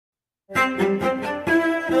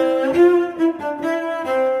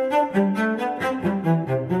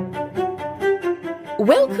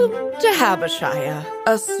Welcome to Habershire,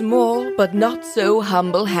 a small but not so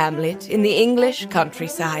humble hamlet in the English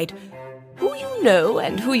countryside. Who you know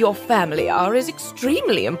and who your family are is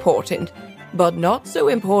extremely important, but not so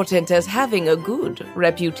important as having a good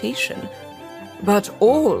reputation. But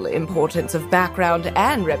all importance of background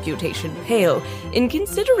and reputation pale in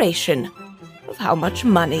consideration of how much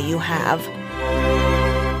money you have.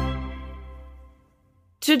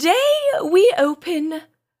 Today we open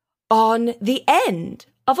on the end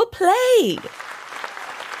of a play.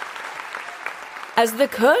 As the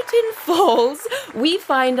curtain falls, we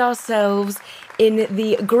find ourselves in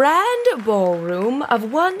the grand ballroom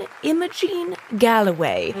of one Imogen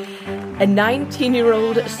Galloway, a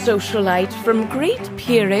 19-year-old socialite from great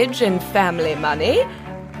peerage and family money,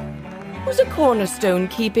 who's a cornerstone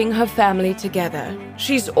keeping her family together.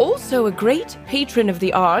 She's also a great patron of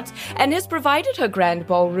the arts and has provided her grand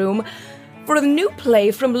ballroom for a new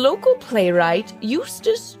play from local playwright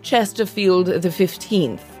Eustace Chesterfield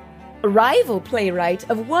XV, a rival playwright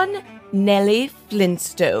of one Nellie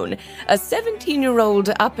Flintstone, a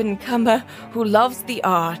 17-year-old up-and-comer who loves the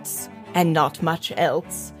arts and not much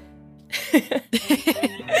else.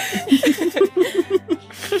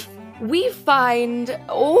 We find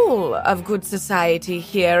all of good society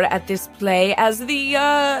here at this play, as the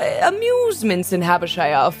amusements in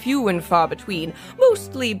Habershire are few and far between,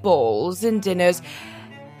 mostly balls and dinners,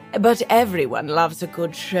 but everyone loves a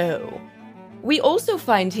good show. We also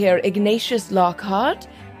find here Ignatius Lockhart,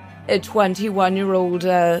 a 21-year-old,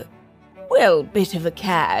 bit of a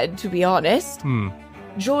cad, to be honest.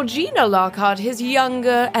 Georgina Lockhart, his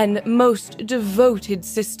younger and most devoted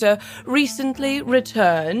sister, recently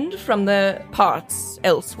returned from the parts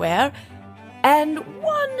elsewhere. And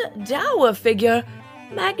one dour figure,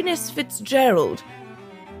 Magnus Fitzgerald,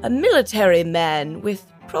 a military man with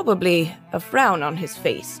probably a frown on his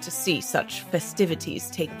face to see such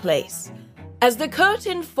festivities take place. As the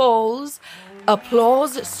curtain falls,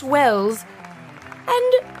 applause swells,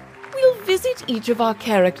 and we'll visit each of our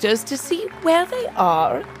characters to see where they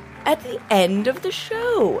are at the end of the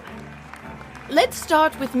show. Let's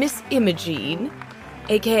start with Miss Imogen,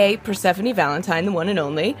 aka Persephone Valentine, the one and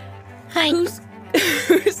only. Hi.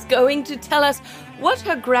 Who's going to tell us what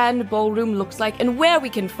her grand ballroom looks like and where we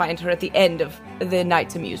can find her at the end of the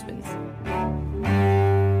night's amusements.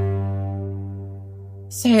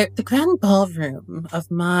 So, the grand ballroom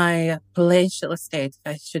of my palatial estate,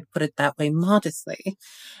 if I should put it that way modestly,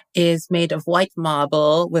 is made of white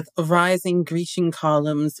marble with rising Grecian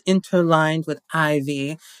columns interlined with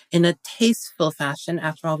ivy in a tasteful fashion.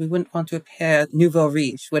 After all, we wouldn't want to appear nouveau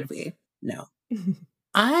riche, would we? No.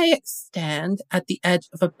 I stand at the edge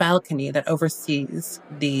of a balcony that oversees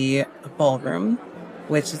the ballroom,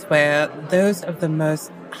 which is where those of the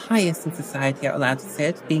most highest in society are allowed to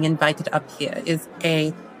sit. Being invited up here is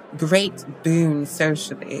a great boon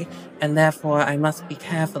socially, and therefore I must be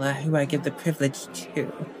careful at who I give the privilege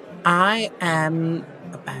to. I am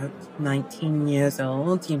about 19 years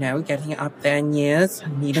old, getting up there in years,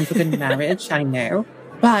 needing for good marriage, I know.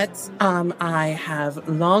 But I have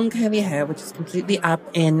long curly hair, which is completely up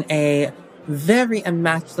in a very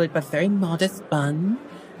immaculate but very modest bun,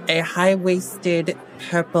 a high-waisted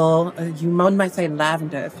purple, one might say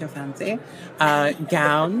lavender if you're fancy,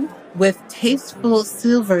 gown with tasteful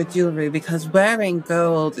silver jewelry, because wearing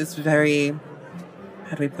gold is very,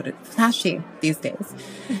 how do we put it, flashy these days,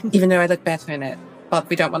 even though I look better in it. But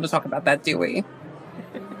we don't want to talk about that, do we?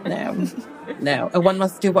 No. One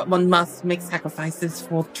must do what one must, make sacrifices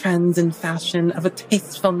for trends and fashion of a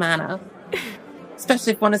tasteful manner,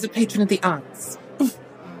 especially if one is a patron of the arts.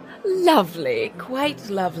 Lovely, quite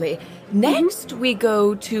lovely. Next, we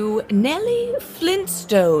go to Nellie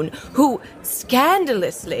Flintstone, who,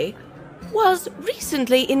 scandalously, was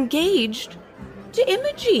recently engaged to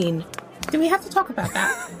Imogen. Do we have to talk about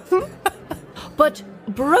that? But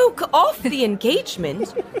broke off the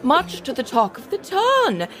engagement, much to the talk of the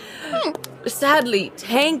town, sadly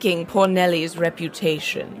tanking poor Nellie's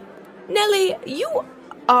reputation. Nellie, you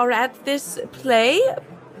are at this play.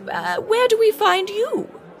 Where do we find you?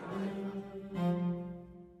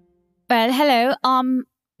 Well, hello.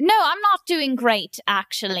 No, I'm not doing great,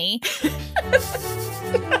 actually.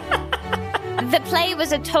 The play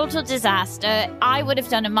was a total disaster. I would have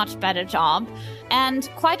done a much better job. And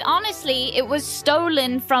quite honestly, it was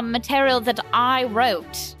stolen from material that I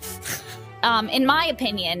wrote. In my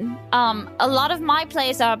opinion, a lot of my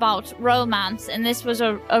plays are about romance, and this was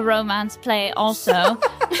a romance play also.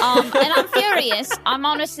 And I'm furious. I'm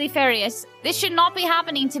honestly furious. This should not be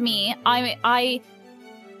happening to me.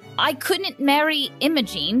 I couldn't marry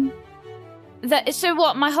Imogen. So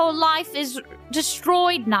what, my whole life is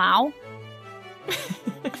destroyed now?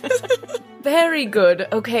 Very good.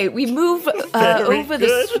 Okay, we move over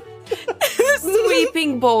the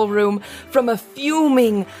sweeping ballroom from a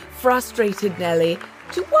fuming, frustrated Nellie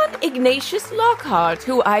to one Ignatius Lockhart,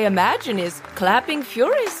 who I imagine is clapping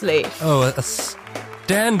furiously. Oh, a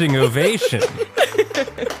standing ovation.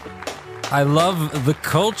 I love the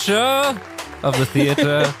culture of the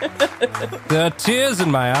theater. There are tears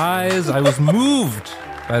in my eyes. I was moved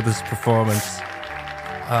by this performance.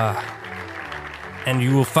 And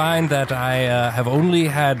you will find that I have only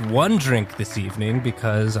had one drink this evening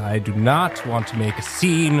because I do not want to make a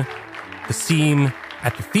scene. The scene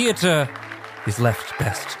at the theater is left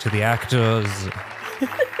best to the actors.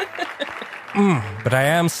 But I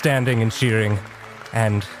am standing and cheering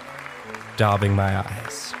and daubing my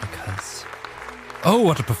eyes because, oh,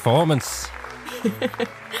 what a performance.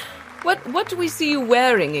 What do we see you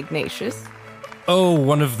wearing, Ignatius? Oh,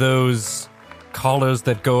 one of those collars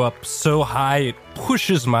that go up so high it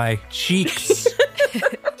pushes my cheeks.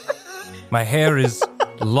 My hair is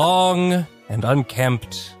long and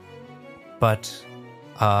unkempt, but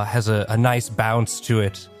has a nice bounce to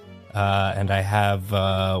it. And I have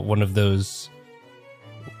one of those...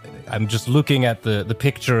 I'm just looking at the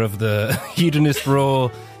picture of the hedonist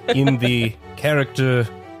role in the character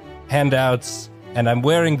handouts, and I'm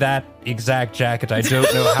wearing that exact jacket. I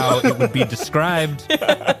don't know how it would be described.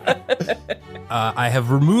 I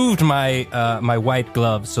have removed my my white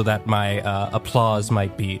gloves so that my applause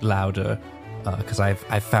might be louder, because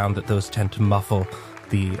I've found that those tend to muffle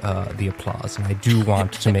the applause, and I do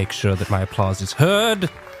want to make sure that my applause is heard.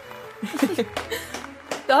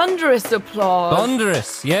 Thunderous applause.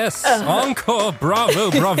 Thunderous, yes. Encore,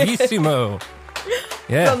 bravo, bravissimo.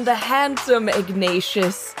 Yes. From the handsome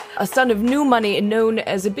Ignatius, a son of New Money and known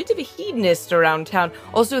as a bit of a hedonist around town.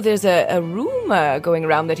 Also, there's a rumor going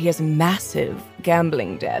around that he has a massive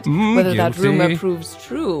gambling debt. Whether that guilty. rumor proves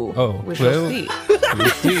true, we shall see. We'll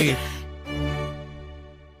see.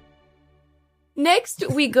 Next,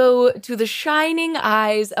 we go to the shining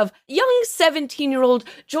eyes of young 17-year-old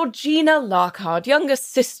Georgina Lockhart,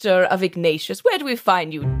 youngest sister of Ignatius. Where do we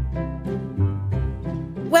find you?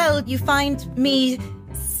 Well, you find me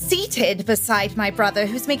seated beside my brother,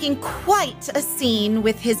 who's making quite a scene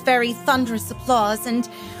with his very thunderous applause. And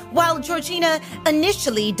while Georgina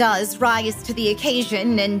initially does rise to the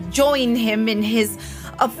occasion and join him in his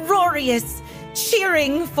uproarious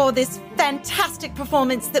cheering for this fantastic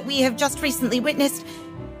performance that we have just recently witnessed,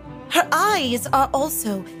 her eyes are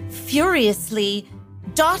also furiously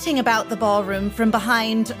darting about the ballroom from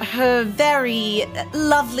behind her very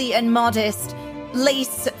lovely and modest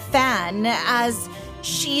lace fan as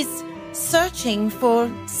she's searching for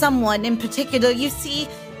someone in particular. You see,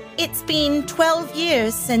 it's been 12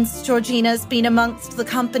 years since Georgina's been amongst the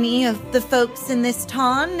company of the folks in this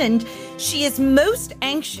town, and she is most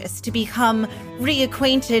anxious to become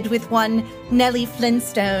reacquainted with one Nellie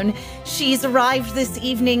Flintstone. She's arrived this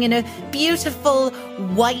evening in a beautiful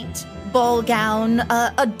white ball gown,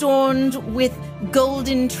 adorned with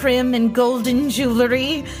golden trim and golden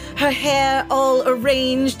jewelry, her hair all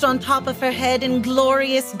arranged on top of her head in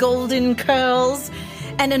glorious golden curls,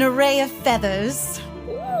 and an array of feathers.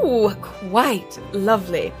 Ooh, quite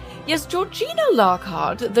lovely. Yes, Georgina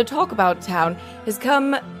Lockhart, the talk about town, has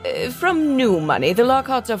come from New Money. The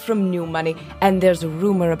Lockharts are from New Money, and there's a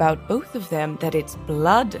rumor about both of them that it's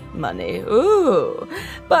blood money. Ooh,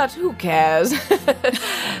 but who cares?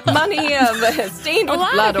 Money stained with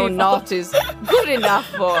blood or not is good enough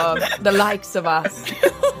for the likes of us.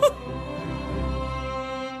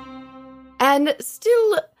 And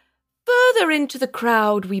still further into the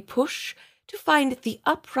crowd we push to find the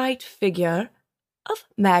upright figure of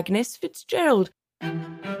Magnus Fitzgerald, a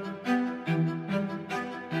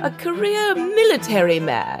career military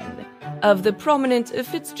man of the prominent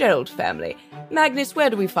Fitzgerald family. Magnus,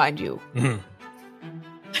 where do we find you?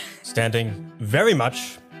 Standing very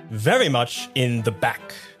much in the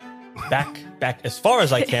back, as far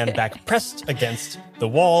as I can, back pressed against the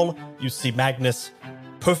wall. You see Magnus,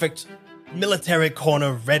 perfect military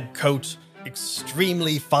corner, red coat,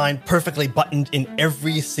 extremely fine, perfectly buttoned in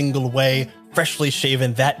every single way, freshly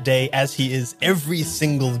shaven that day as he is every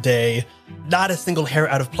single day, not a single hair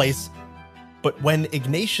out of place. But when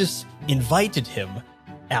Ignatius invited him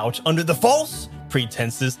out under the false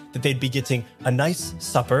pretenses that they'd be getting a nice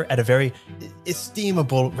supper at a very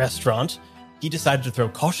estimable restaurant, he decided to throw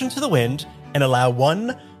caution to the wind and allow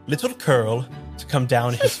one little curl to come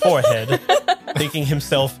down his forehead, making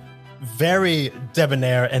himself very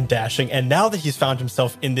debonair and dashing. And now that he's found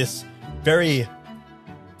himself in this very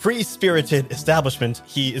free-spirited establishment,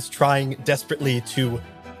 he is trying desperately to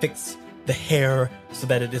fix the hair so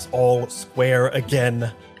that it is all square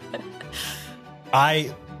again.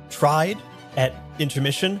 I tried at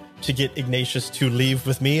intermission to get Ignatius to leave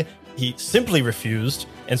with me. He simply refused,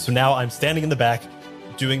 and so now I'm standing in the back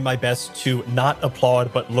doing my best to not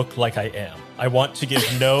applaud but look like I am. I want to give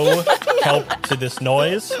no help to this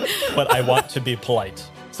noise, but I want to be polite.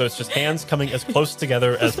 So it's just hands coming as close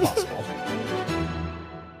together as possible.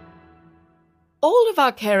 All of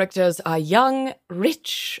our characters are young,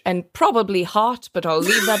 rich, and probably hot, but I'll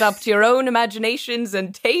leave that up to your own imaginations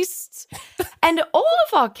and tastes. And all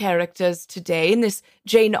of our characters today in this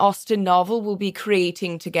Jane Austen novel we'll be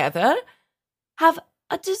creating together have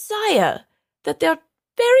a desire that they're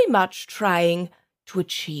very much trying to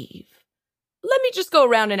achieve. Let me just go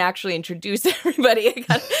around and actually introduce everybody.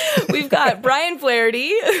 We've got Brian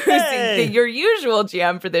Flaherty, who's your usual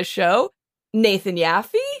GM for this show. Nathan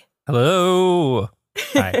Yaffe. Hello.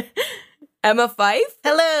 Hi. Emma Fife.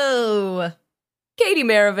 Hello. Katie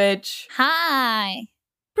Maravich. Hi.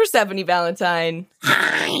 Persephone Valentine.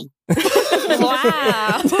 Hi.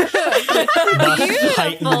 Wow. Must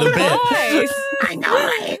heighten the bit. Voice. I know,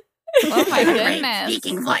 right? Oh my Great goodness.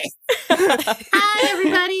 speaking voice. Hi,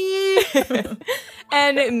 everybody.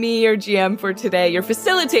 And me, your GM for today, your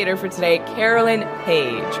facilitator for today, Carolyn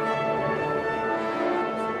Page.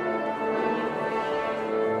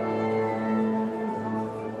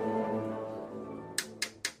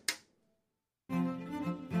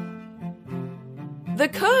 The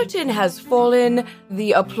curtain has fallen,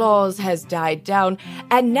 the applause has died down,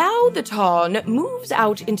 and now the Tarn moves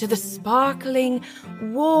out into the sparkling,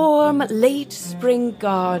 warm, late spring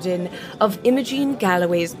garden of Imogen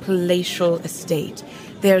Galloway's palatial estate.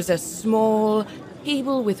 There's a small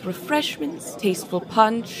table with refreshments, tasteful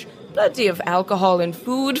punch, plenty of alcohol and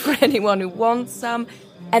food for anyone who wants some,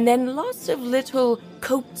 and then lots of little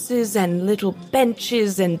copses and little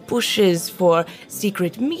benches and bushes for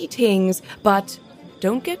secret meetings, but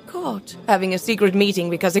don't get caught having a secret meeting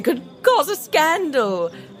because it could cause a scandal.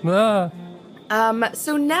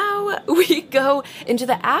 So now we go into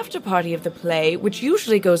the after party of the play, which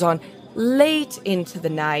usually goes on late into the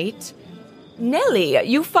night. Nellie,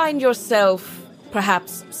 you find yourself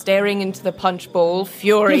perhaps staring into the punch bowl,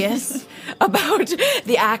 furious about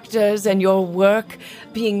the actors and your work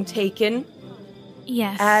being taken.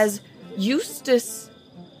 Yes. As Eustace,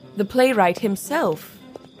 the playwright himself,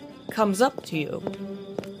 comes up to you.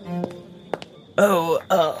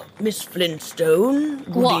 Oh, Miss Flintstone,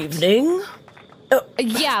 good What? evening.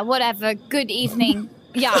 Yeah, whatever. Good evening.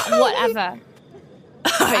 Yeah, whatever.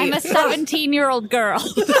 I'm a 17-year-old girl.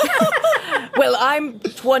 Well, I'm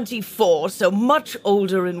 24, so much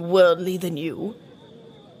older and worldly than you.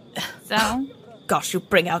 So, Gosh, you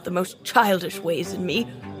bring out the most childish ways in me.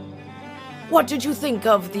 What did you think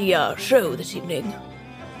of the show this evening?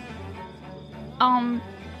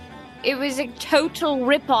 it was a total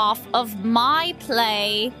rip-off of my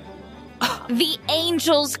play, The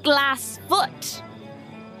Angel's Glass Foot.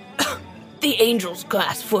 The Angel's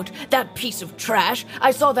Glass Foot, that piece of trash. I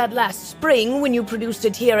saw that last spring when you produced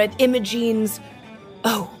it here at Imogen's.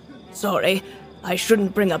 Oh, sorry. I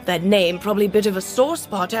shouldn't bring up that name. Probably a bit of a sore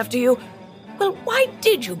spot after you. Well, why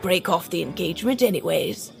did you break off the engagement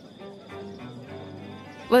anyways?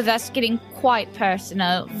 Well, that's getting quite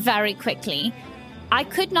personal very quickly. I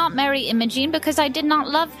could not marry Imogen because I did not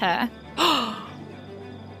love her.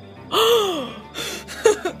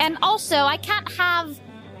 And also, I can't have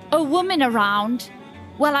a woman around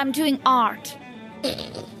while I'm doing art.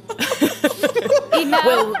 You know,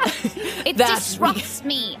 Well, it that's- disrupts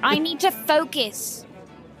me. I need to focus.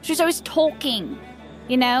 She's always talking,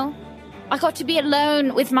 you know? I got to be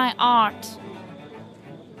alone with my art.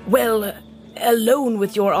 Well, alone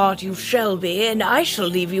with your art you shall be, and I shall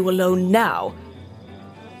leave you alone now.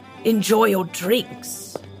 Enjoy your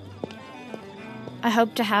drinks. I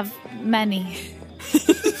hope to have many.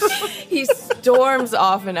 He storms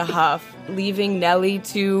off in a huff, leaving Nellie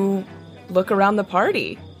to look around the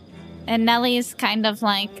party. And Nellie is kind of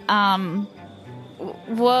like,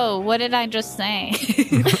 whoa, what did I just say?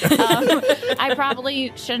 I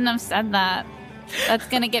probably shouldn't have said that. That's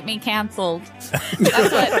going to get me canceled.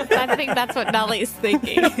 I think that's what Nellie's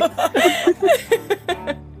thinking.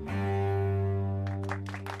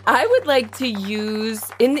 I would like to use,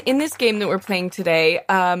 in this game that we're playing today,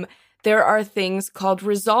 there are things called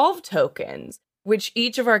resolve tokens, which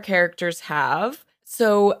each of our characters have.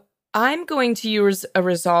 So I'm going to use a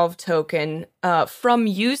resolve token from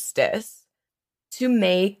Eustace to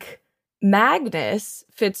make Magnus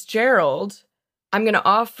Fitzgerald I'm going to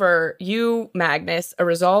offer you, Magnus, a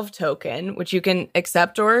resolve token, which you can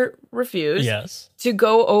accept or refuse. Yes. To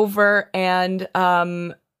go over and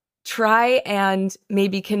try and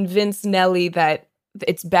maybe convince Nellie that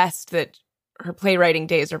it's best that her playwriting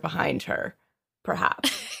days are behind her,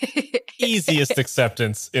 perhaps. Easiest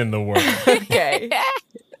acceptance in the world. Okay.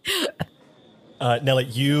 Nellie,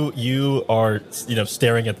 you are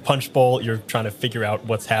staring at the punch bowl. You're trying to figure out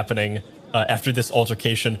what's happening after this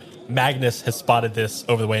altercation. Magnus has spotted this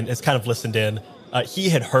over the way and has kind of listened in. He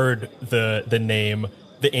had heard the name,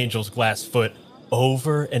 the Angel's Glass Foot,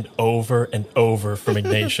 over and over and over from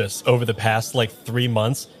Ignatius over the past 3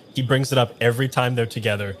 months. He brings it up every time they're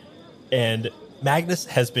together, and Magnus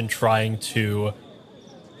has been trying to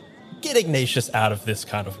get Ignatius out of this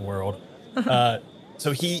kind of world.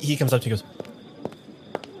 So he comes up to you and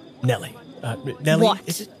goes, Nellie, What?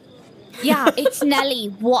 is it? Yeah, it's Nellie.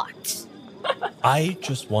 What? I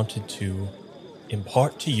just wanted to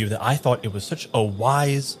impart to you that I thought it was such a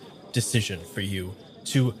wise decision for you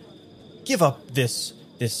to give up this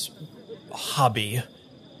hobby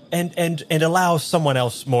and allow someone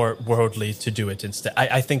else more worldly to do it instead.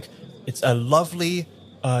 I think it's a lovely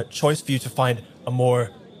choice for you to find a more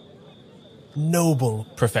noble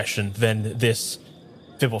profession than this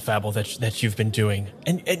fibble-fabble that you've been doing.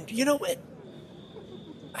 And you know what?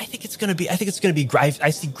 I think it's gonna be great. I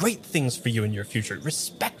see great things for you in your future,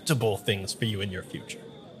 respectable things for you in your future.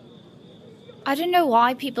 I don't know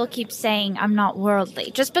why people keep saying I'm not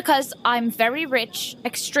worldly. Just because I'm very rich,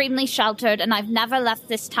 extremely sheltered, and I've never left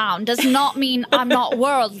this town does not mean I'm not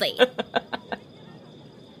worldly.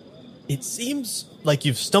 It seems like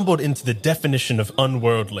you've stumbled into the definition of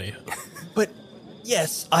unworldly. But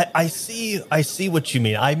yes, I see what you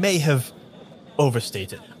mean. I may have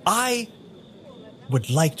overstated. I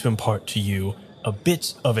would like to impart to you a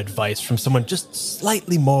bit of advice from someone just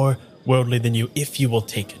slightly more worldly than you, if you will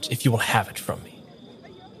take it, if you will have it from me.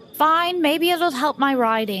 Fine, maybe it'll help my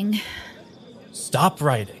writing. Stop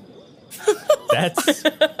writing.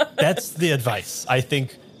 That's the advice. I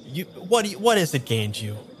think what has it gained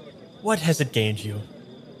you? What has it gained you?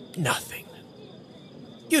 Nothing.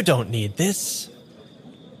 You don't need this.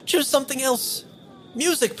 Choose something else.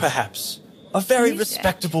 Music, perhaps. A very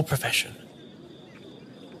respectable profession.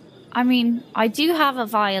 I mean, I do have a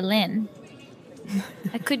violin.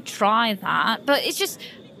 I could try that, but it's just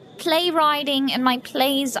playwriting and my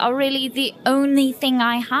plays are really the only thing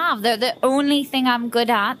I have. They're the only thing I'm good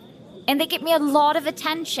at, and they get me a lot of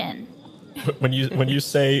attention. When you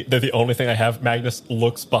say they're the only thing I have, Magnus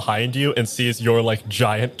looks behind you and sees your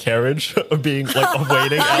giant carriage being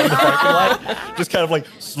waiting out in the parking lot. Just kind of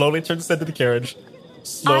slowly turns his head to the carriage.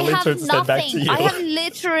 Slowly turns his head back to you. I have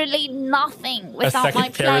literally nothing without a second my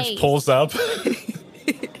carriage plays. pulls up.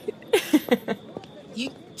 You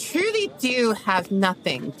truly do have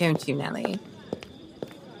nothing, don't you, Nellie?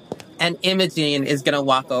 And Imogene is going to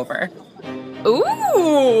walk over.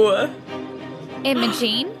 Ooh!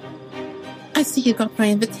 Imogene, I see you got my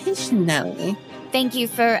invitation, Nellie. thank you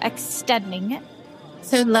for extending it.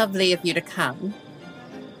 So lovely of you to come.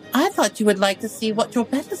 I thought you would like to see what your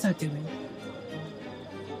betters are doing.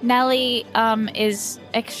 Nellie is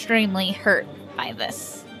extremely hurt by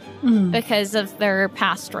this because of their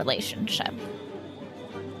past relationship.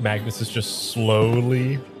 Magnus is just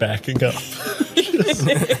slowly backing up.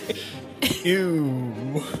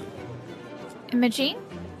 Ew. Imogene,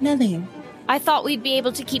 Nellie, I thought we'd be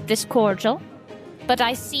able to keep this cordial, but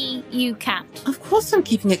I see you can't. of course I'm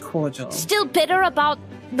keeping it cordial. Still bitter about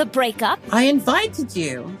the breakup? I invited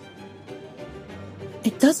you.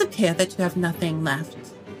 It does appear that you have nothing left,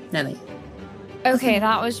 Nellie. Okay,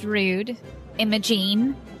 that was rude.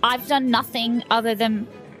 Imogene, I've done nothing other than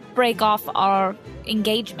break off our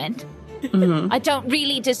engagement. I don't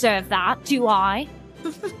really deserve that, do I?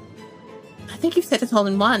 I think you said it all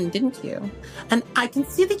in one, didn't you? And I can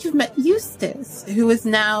see that you've met Eustace, who is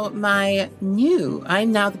now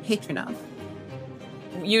I'm now the patron of.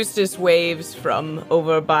 Eustace waves from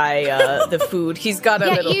over by the food. He's got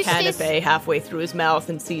a little Eustace- canapé halfway through his mouth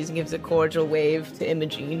and gives a cordial wave to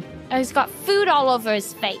Imogene. Oh, he's got food all over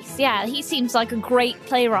his face. Yeah, he seems like a great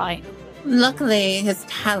playwright. Luckily, his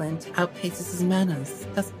talent outpaces his manners,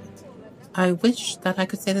 doesn't it? I wish that I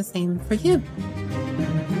could say the same for you.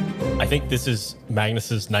 I think this is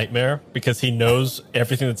Magnus's nightmare because he knows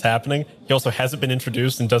everything that's happening. He also hasn't been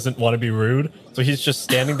introduced and doesn't want to be rude. So he's just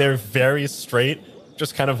standing there very straight,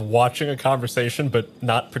 just kind of watching a conversation, but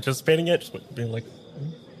not participating yet. Just being like,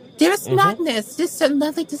 Dearest Magnus, it is so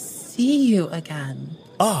lovely to see you again.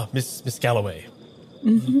 ah, Miss Galloway.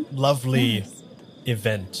 Lovely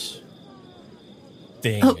event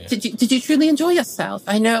thing. Oh, did you truly enjoy yourself?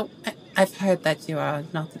 I know I've heard that you are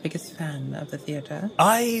not the biggest fan of the theater.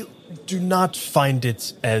 I do not find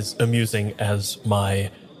it as amusing as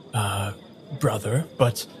my brother,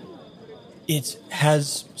 but it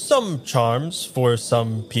has some charms for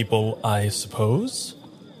some people, I suppose.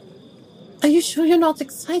 Are you sure you're not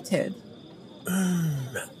excited?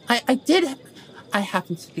 I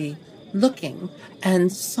happened to be looking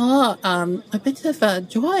and saw a bit of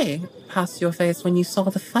joy pass your face when you saw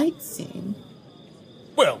the fight scene.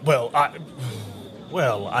 I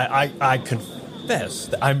confess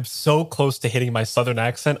that I'm so close to hitting my southern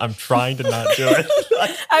accent. I'm trying to not do it.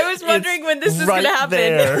 I was wondering when this is right going to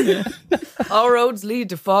happen. there. All roads lead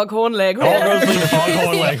to Foghorn Leghorn. All roads lead to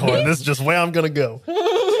Foghorn Leghorn. This is just where I'm going to go.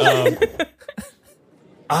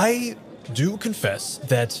 I do confess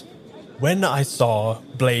that when I saw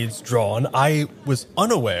blades drawn, I was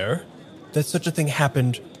unaware that such a thing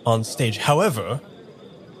happened on stage. However,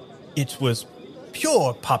 it was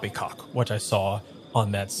pure poppycock what I saw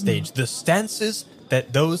on that stage. The stances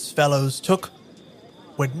that those fellows took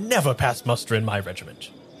would never pass muster in my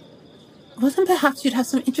regiment. Well, then perhaps you'd have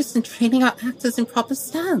some interest in training our actors in proper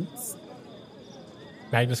stance.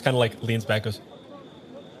 Magnus kind of like leans back and goes,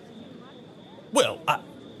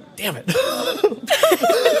 damn it.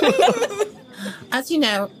 As you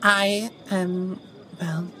know, I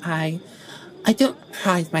don't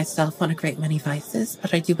pride myself on a great many vices,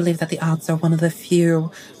 but I do believe that the arts are one of the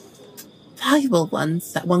few valuable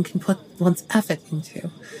ones that one can put one's effort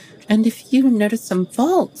into. And if you notice some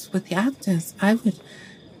faults with the actors, I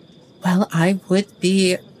would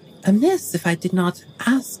be amiss if I did not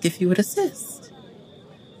ask if you would assist.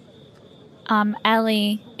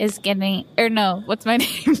 Ellie is getting, what's my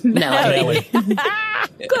name? Nelly.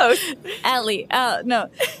 Close. Ellie. No.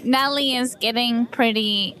 Nellie is getting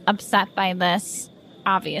pretty upset by this,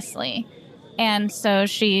 obviously. And so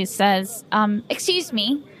she says, excuse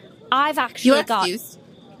me, I've actually got...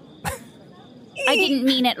 I didn't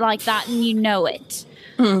mean it like that, and you know it.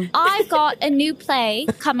 I've got a new play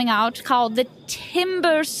coming out called The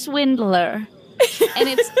Timber Swindler. And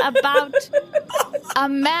it's about a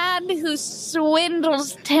man who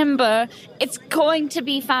swindles timber. It's going to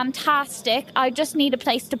be fantastic. I just need a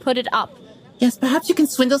place to put it up. Yes, perhaps you can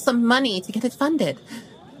swindle some money to get it funded.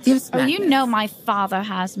 Dearest Magnus, you know my father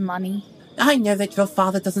has money. I know that your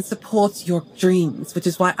father doesn't support your dreams, which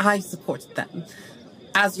is why I support them.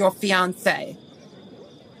 As your fiancé.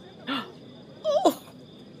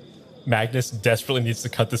 Magnus desperately needs to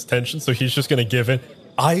cut this tension, so he's just going to give it.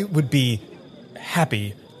 I would be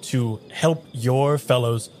happy to help your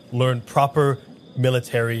fellows learn proper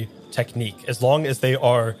military technique, as long as they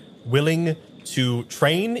are willing to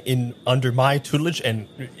train in under my tutelage and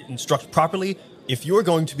instruct properly. If you're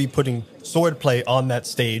going to be putting swordplay on that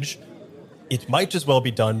stage, it might as well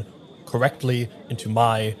be done correctly into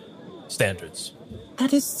my standards.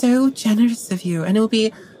 That is so generous of you, and it will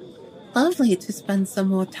be lovely to spend some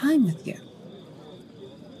more time with you.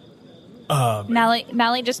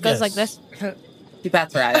 Nellie just goes like this. She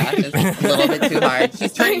bats her eyelashes a little bit too hard.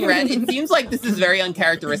 She's turning red. It seems like this is very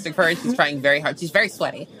uncharacteristic for her. She's trying very hard. She's very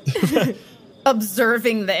sweaty.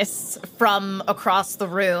 Observing this from across the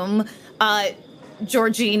room,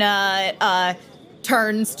 Georgina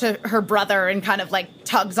turns to her brother and kind of like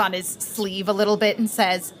tugs on his sleeve a little bit and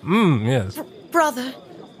says, Yes. Brother.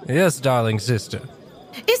 Yes, darling sister.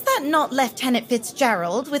 Is that not Lieutenant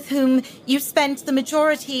Fitzgerald, with whom you spent the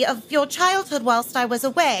majority of your childhood whilst I was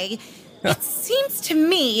away? It seems to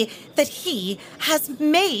me that he has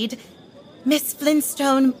made Miss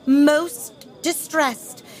Flintstone most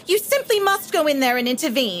distressed. You simply must go in there and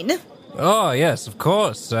intervene. Oh, yes, of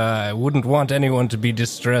course. I wouldn't want anyone to be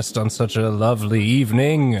distressed on such a lovely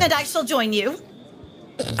evening. And I shall join you.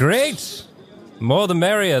 Great! More the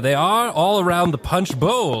merrier. They are all around the Punch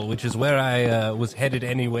Bowl, which is where I was headed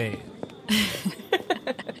anyway.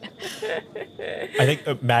 I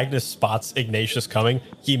think Magnus spots Ignatius coming.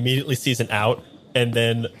 He immediately sees an out, and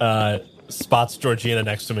then spots Georgina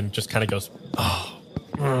next to him and just kind of goes, oh.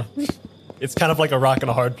 It's kind of like a rock and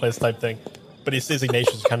a hard place type thing. But he sees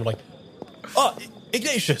Ignatius kind of like, oh,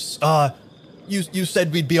 Ignatius, you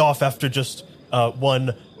said we'd be off after just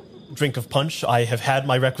one drink of punch. I have had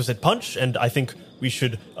my requisite punch, and I think we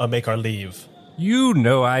should make our leave. You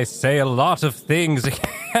know I say a lot of things. I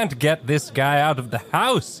can't get this guy out of the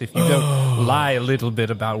house if you don't lie a little bit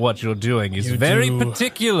about what you're doing. He's very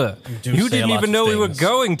particular. You didn't even know we were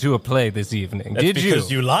going to a play this evening, did you? Because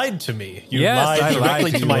you lied to me. You Yes, lied I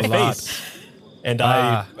directly lied to my face. And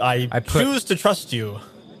I choose to trust you.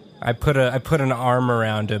 I put an arm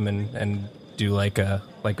around him and do like a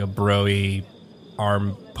bro-y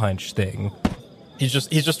arm punch thing.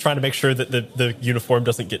 He's just trying to make sure that the uniform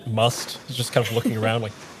doesn't get mussed. He's just kind of looking around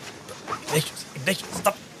like, Ignatius,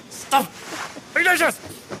 stop, Ignatius!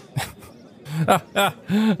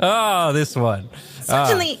 This one.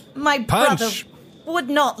 Certainly, my punch. brother would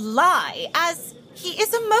not lie, as he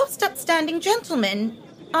is a most upstanding gentleman,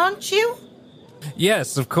 aren't you?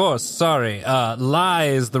 Yes, of course. Sorry. Lie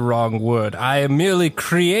is the wrong word. I am merely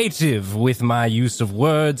creative with my use of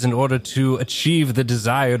words in order to achieve the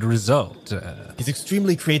desired result. He's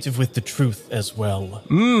extremely creative with the truth as well.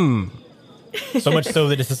 So much so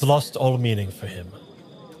that it has lost all meaning for him.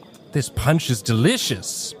 This punch is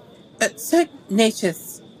delicious. Sir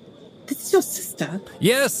Ignatius, this is your sister.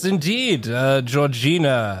 Yes, indeed.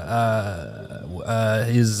 Georgina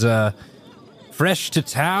is fresh to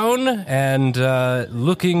town and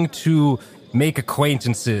looking to make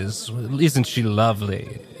acquaintances. Isn't she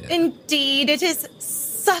lovely? Indeed, it is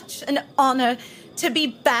such an honor to be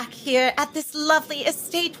back here at this lovely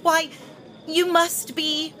estate. Why, you must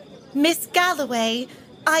be Miss Galloway.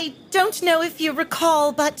 I don't know if you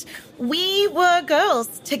recall, but we were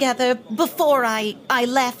girls together before I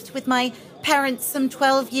left with my parents some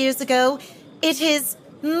 12 years ago. It is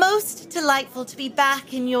most delightful to be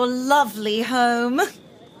back in your lovely home.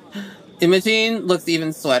 Imogene looks even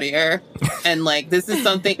sweatier. And, this is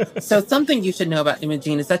something... So something you should know about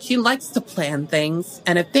Imogene is that she likes to plan things.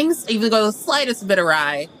 And if things even go the slightest bit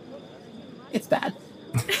awry, it's bad.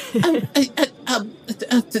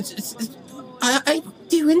 I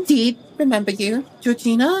do indeed remember you,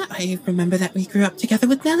 Georgina. I remember that we grew up together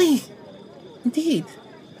with Nellie. Indeed.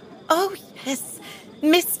 Oh, yes.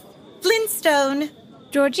 Miss Flintstone.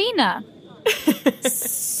 Georgina.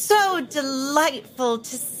 So delightful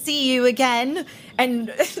to see you again.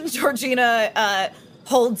 And Georgina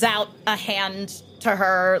holds out a hand to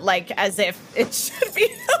her, as if it should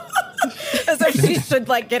be, as if she should,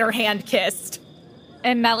 get her hand kissed.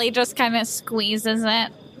 And Nellie just kind of squeezes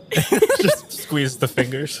it. Just squeeze the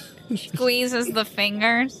fingers. Squeezes the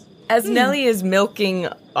fingers. As Nellie is milking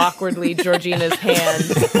awkwardly Georgina's hand,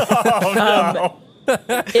 Oh, no.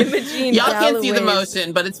 Imogene Y'all can't see the Galloway's-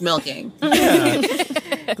 motion, but it's milking.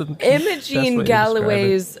 Imogene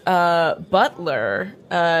Galloway's butler,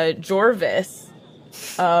 Jorvis,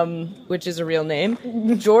 which is a real name,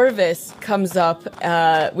 Jorvis comes up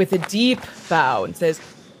with a deep bow and says,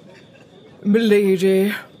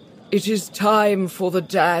 "Milady, it is time for the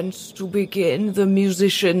dance to begin. The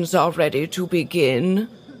musicians are ready to begin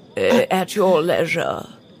at your leisure."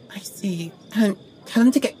 I see. Tell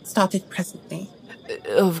them to get started presently.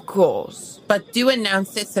 Of course. But do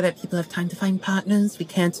announce it so that people have time to find partners. We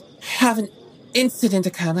can't have an incident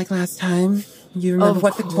occur like last time. You remember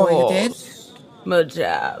what Victoria did?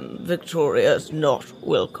 Madame, Victoria's not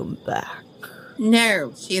welcome back.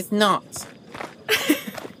 No, she is not.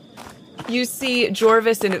 You see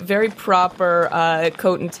Jorvis in very proper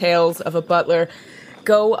coat and tails of a butler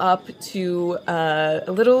go up to a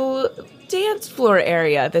little dance floor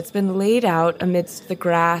area that's been laid out amidst the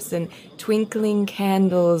grass and twinkling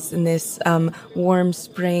candles in this warm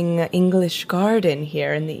spring English garden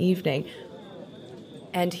here in the evening.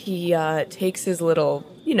 And he takes his little,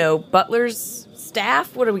 butler's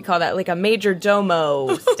staff. What do we call that? Like a major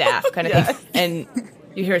domo staff kind of thing. And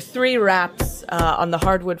you hear 3 raps on the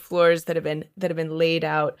hardwood floors that have been laid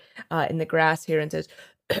out in the grass here, and says,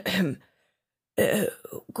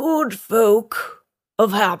 "Good folk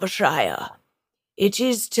of Hampshire, it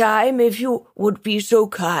is time, if you would be so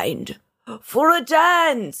kind, for a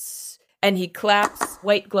dance." And he claps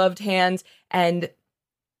white-gloved hands, and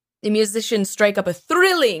the musicians strike up a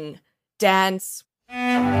thrilling dance,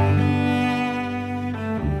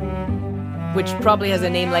 which probably has a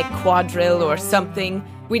name like quadrille or something.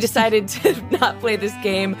 We decided to not play this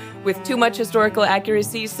game with too much historical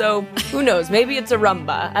accuracy, so who knows? Maybe it's a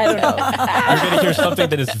rumba. I don't know. You're going to hear something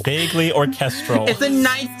that is vaguely orchestral. It's a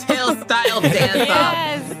Knight's Tale style dance-off.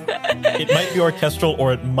 Yes. It might be orchestral,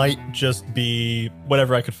 or it might just be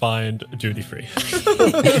whatever I could find duty-free.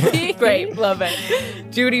 Great, love it.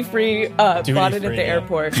 Duty-free, bought it at Duty-free, the yeah.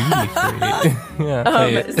 airport.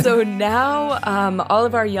 Yeah, So now all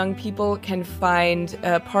of our young people can find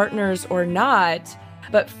partners or not.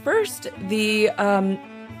 But first, the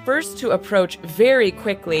first to approach very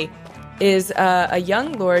quickly is a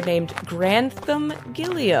young lord named Grantham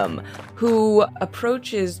Gilliam, who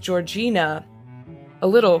approaches Georgina a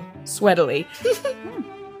little sweatily.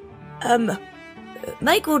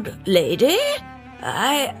 My good lady,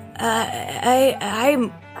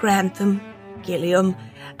 I'm Grantham Gilliam.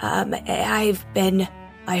 I've been,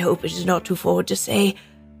 I hope it is not too forward to say,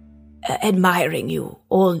 admiring you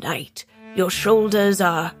all night. Your shoulders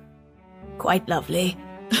are quite lovely.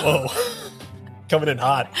 Whoa. Coming in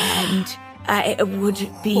hot. And I would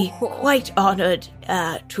be quite honored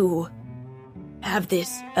to have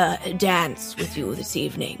this dance with you this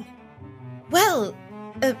evening. Well,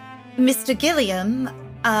 Mr. Gilliam,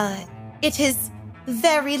 it is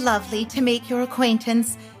very lovely to make your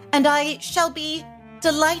acquaintance, and I shall be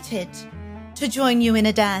delighted to join you in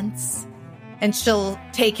a dance. And she'll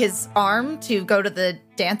take his arm to go to the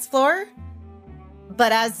dance floor.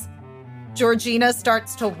 But as Georgina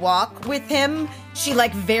starts to walk with him, she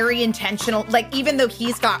very intentional, even though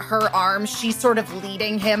he's got her arm, she's sort of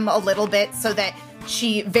leading him a little bit so that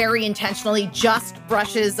she very intentionally just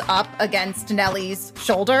brushes up against Nellie's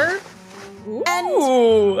shoulder. Ooh.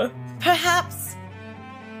 And perhaps,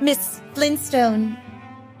 Miss Flintstone,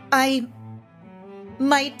 I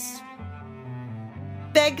might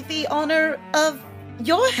beg the honor of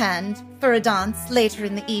your hand for a dance later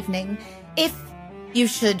in the evening, if you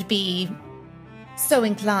should be so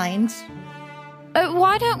inclined.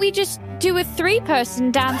 Why don't we just do a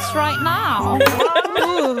 3-person dance right now?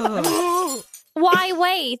 Why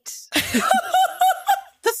wait?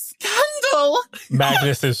 The scandal!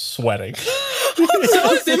 Magnus is sweating.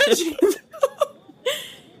 So is Imogen.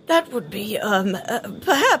 That would be,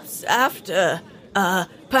 perhaps after,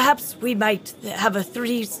 perhaps we might have a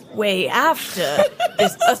 3-way after,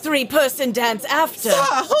 this, a 3-person dance after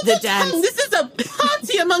Hold the your dance. tongue. This is a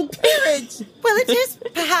party among peerage. Well, it is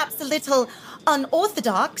perhaps a little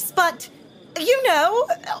unorthodox, but,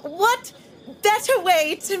 what better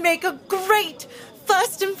way to make a great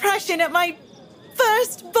first impression at my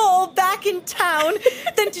first ball back in town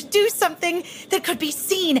than to do something that could be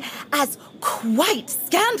seen as quite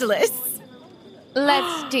scandalous.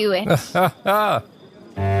 Let's do it.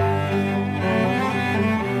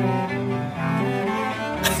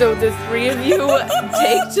 So the 3 of you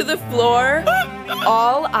take to the floor.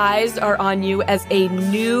 All eyes are on you as a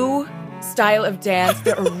new style of dance.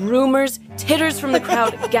 There are rumors, titters from the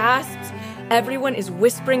crowd, gasps. Everyone is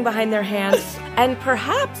whispering behind their hands. And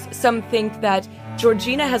perhaps some think that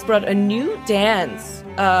Georgina has brought a new dance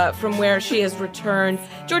from where she has returned.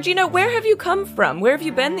 Georgina, where have you come from? Where have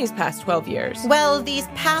you been these past 12 years? Well, these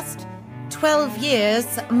past 12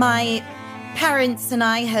 years, my parents and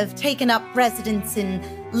I have taken up residence in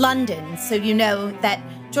London, so you know that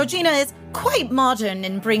Georgina is quite modern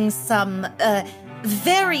and brings some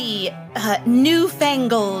very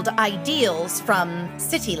newfangled ideals from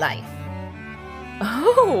city life.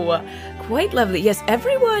 Oh, quite lovely. Yes,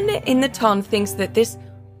 everyone in the town thinks that this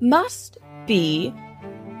must be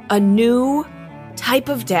a new type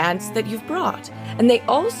of dance that you've brought. And they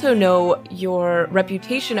also know your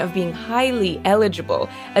reputation of being highly eligible,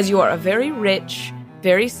 as you are a very rich,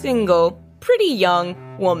 very single, pretty young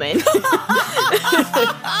woman.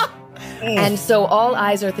 And so all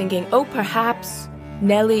eyes are thinking, oh, perhaps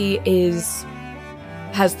Nellie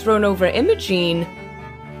has thrown over Imogene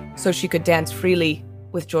so she could dance freely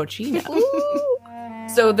with Georgina.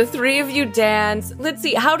 So the 3 of you dance. Let's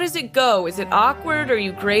see, how does it go? Is it awkward? Are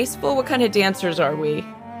you graceful? What kind of dancers are we?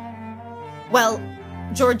 Well,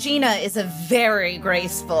 Georgina is a very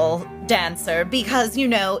graceful dancer because,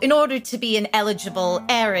 in order to be an eligible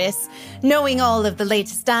heiress, knowing all of the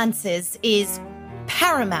latest dances is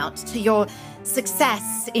paramount to your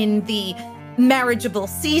success in the marriageable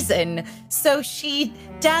season. So she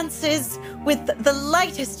dances with the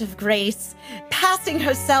lightest of grace, passing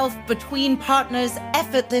herself between partners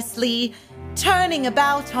effortlessly, turning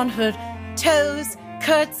about on her toes,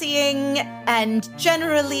 curtsying, and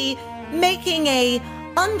generally making a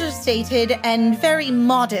understated and very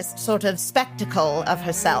modest sort of spectacle of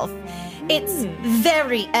herself. It's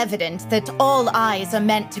very evident that all eyes are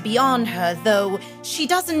meant to be on her, though she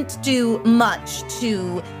doesn't do much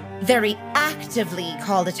to very actively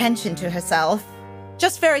call attention to herself.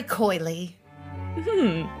 Just very coyly.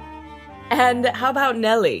 And how about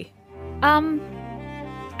Nellie?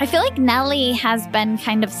 I feel like Nellie has been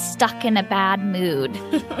kind of stuck in a bad mood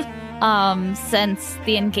since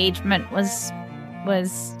the engagement was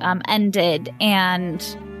ended, and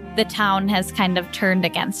the town has kind of turned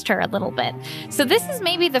against her a little bit. So this is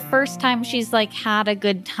maybe the first time she's had a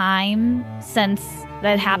good time since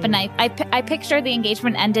that happened. I picture the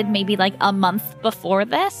engagement ended maybe a month before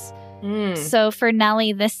this. So for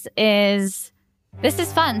Nellie, this is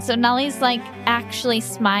fun. So Nellie's actually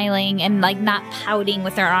smiling and not pouting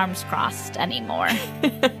with her arms crossed anymore.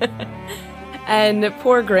 And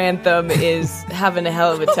poor Grantham is having a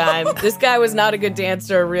hell of a time. This guy was not a good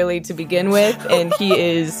dancer really to begin with, and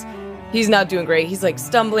he's not doing great. He's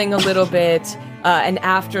stumbling a little bit, and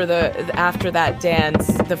after that dance,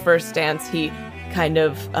 the first dance, he kind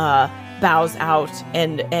of bows out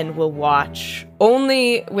and will watch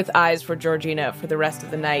only with eyes for Georgina for the rest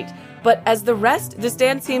of the night. But as this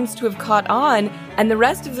dance seems to have caught on, and the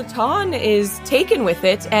rest of the town is taken with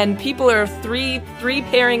it, and people are three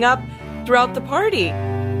pairing up throughout the party.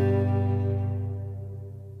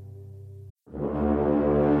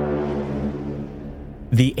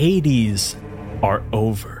 The 80s are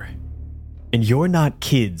over, and you're not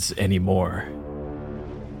kids anymore.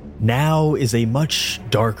 Now is a much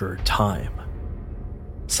darker time.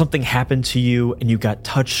 Something happened to you and you got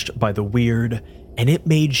touched by the weird, and it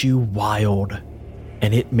made you wild,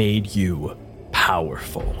 and it made you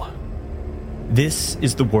powerful. This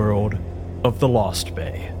is the world of The Lost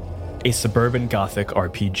Bay, a suburban gothic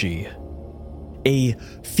RPG. A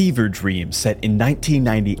fever dream set in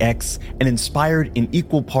 1990X and inspired in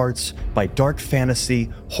equal parts by dark fantasy,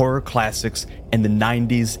 horror classics, and the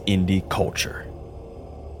 90s indie culture.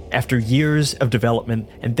 After years of development,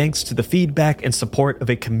 and thanks to the feedback and support of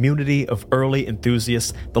a community of early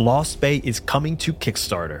enthusiasts, The Lost Bay is coming to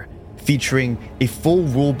Kickstarter, featuring a full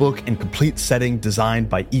rulebook and complete setting designed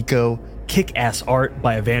by Eco, kick-ass art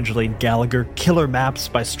by Evangeline Gallagher, killer maps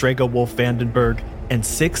by Strega Wolf Vandenberg, and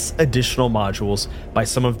 6 additional modules by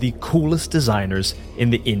some of the coolest designers in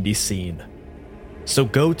the indie scene. So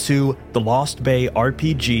go to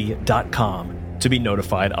thelostbayrpg.com to be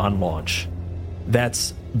notified on launch.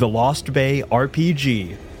 That's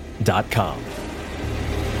thelostbayrpg.com.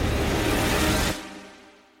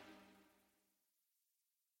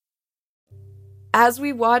 As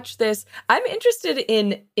we watch this, I'm interested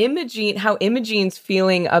in Imogene, how Imogene's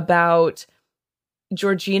feeling about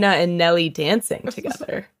Georgina and Nellie dancing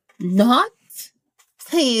together. Not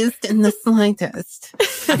pleased in the slightest.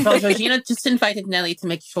 Well, Georgina just invited Nellie to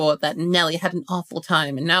make sure that Nellie had an awful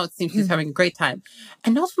time, and now it seems she's having a great time.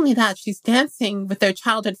 And not only that, she's dancing with their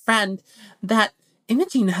childhood friend that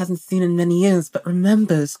Imogen hasn't seen in many years, but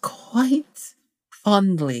remembers quite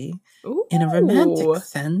fondly. Ooh. In a romantic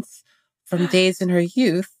sense from days in her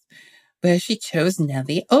youth where she chose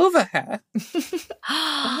Nellie over her.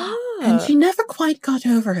 And she never quite got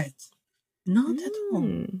over it. Not at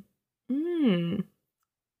all.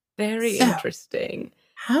 Very interesting.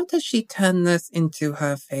 How does she turn this into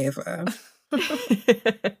her favor?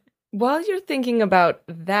 While you're thinking about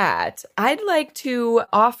that, I'd like to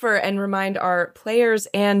offer and remind our players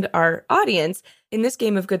and our audience in this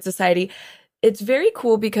game of Good Society, it's very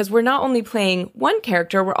cool because we're not only playing one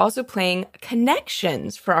character, we're also playing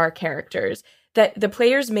connections for our characters. That the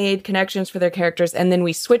players made connections for their characters, and then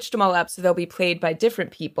we switched them all up so they'll be played by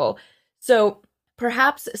different people. So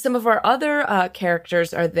perhaps some of our other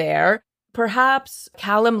characters are there. Perhaps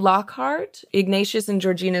Callum Lockhart, Ignatius and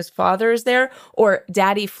Georgina's father, is there, or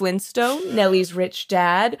Daddy Flintstone, Nellie's rich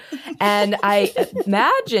dad. And I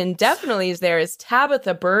imagine definitely is there is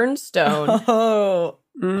Tabitha Burnstone,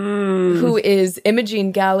 who is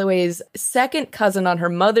Imogen Galloway's second cousin on her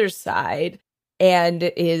mother's side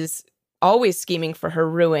and is always scheming for her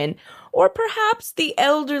ruin. Or perhaps the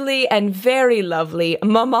elderly and very lovely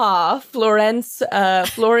Mama Florence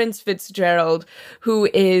Fitzgerald, who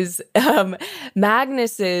is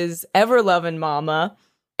Magnus's ever-loving mama.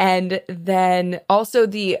 And then also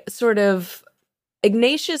the sort of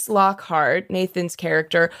Ignatius Lockhart, Nathan's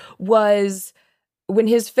character, was when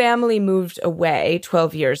his family moved away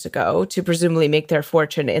 12 years ago to presumably make their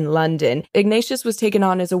fortune in London. Ignatius was taken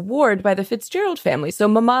on as a ward by the Fitzgerald family. So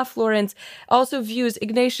Mama Florence also views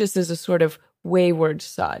Ignatius as a sort of wayward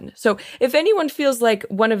son. So if anyone feels like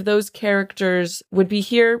one of those characters would be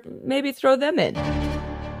here, maybe throw them in.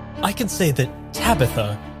 I can say that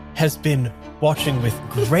Tabitha has been watching with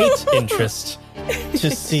great interest to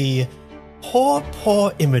see poor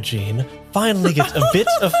Imogen finally get a bit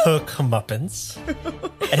of her comeuppance,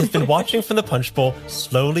 and has been watching from the punch bowl,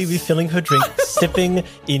 slowly refilling her drink, sipping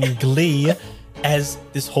in glee as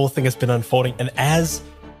this whole thing has been unfolding. And as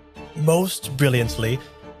most brilliantly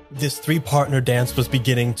this 3-partner dance was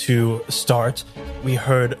beginning to start, we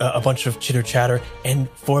heard a bunch of chitter-chatter, and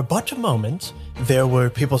for but a moment, there were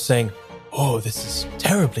people saying, "Oh, this is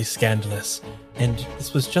terribly scandalous." And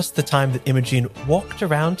this was just the time that Imogen walked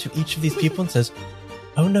around to each of these people and says,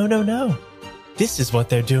 "Oh, no. This is what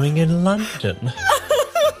they're doing in London."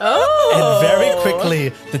 Oh! And very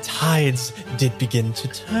quickly, the tides did begin to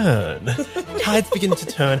turn. Tides begin to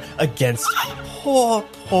turn against poor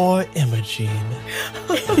Imogen.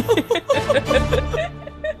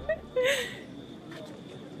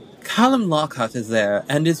 Callum Lockhart is there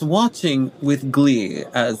and is watching with glee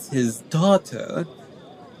as his daughter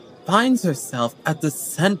finds herself at the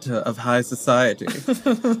center of high society.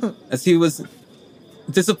 As he was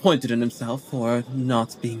disappointed in himself for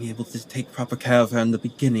not being able to take proper care of her in the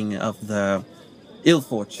beginning of the ill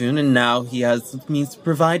fortune, and now he has the means to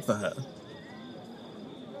provide for her.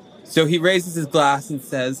 So he raises his glass and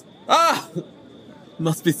says,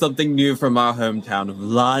 must be something new from our hometown of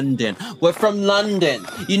London. We're from London.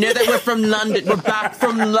 You know that we're from London. We're back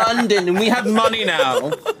from London, and we have money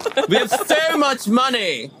now. We have so much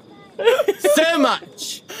money. So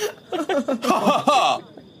much.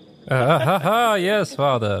 Yes,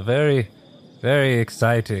 Father. Very, very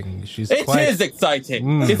exciting. It is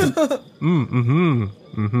exciting.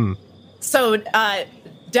 So,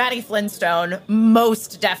 Daddy Flintstone,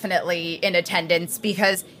 most definitely in attendance,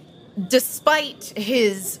 because despite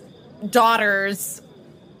his daughter's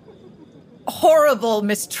horrible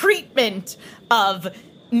mistreatment of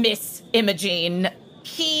Miss Imogene,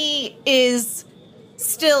 he is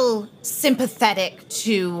still sympathetic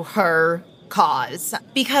to her cause.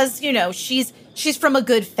 Because, you know, she's from a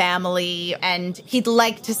good family, and he'd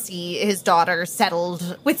like to see his daughter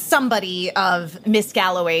settled with somebody of Miss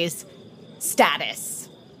Galloway's status.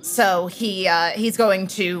 So he's going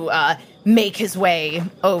to make his way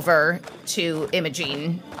over to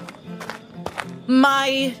Imogene.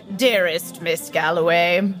 My dearest Miss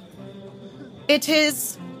Galloway, it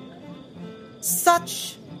is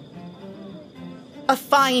such a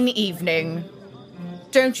fine evening,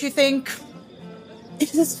 don't you think?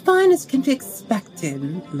 It is as fine as can be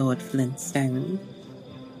expected, Lord Flintstone.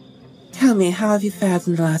 Tell me, how have you fared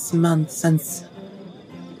in the last month since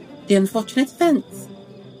the unfortunate events?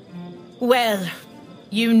 Well,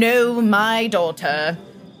 you know my daughter.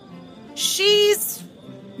 She's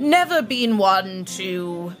never been one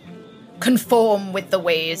to conform with the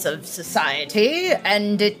ways of society,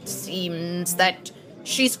 and it seems that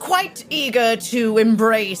she's quite eager to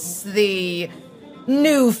embrace the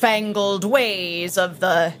newfangled ways of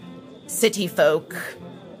the city folk.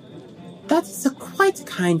 That is a quite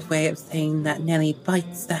kind way of saying that Nellie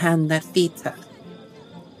bites the hand that feeds her.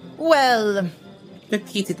 Well,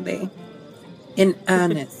 repeatedly. In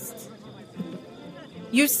earnest.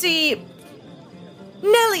 You see,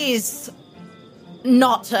 Nellie's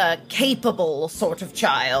not a capable sort of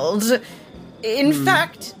child. In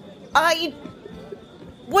fact, I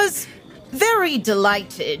was very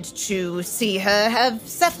delighted to see her have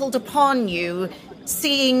settled upon you,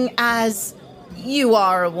 seeing as you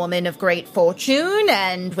are a woman of great fortune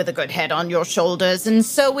and with a good head on your shoulders, and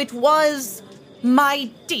so it was my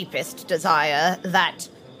deepest desire that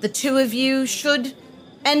the two of you should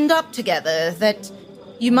end up together, that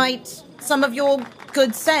you might, some of your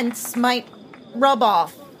good sense might rub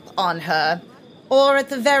off on her, or at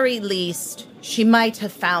the very least, she might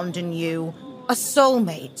have found in you a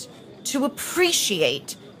soulmate to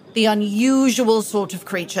appreciate the unusual sort of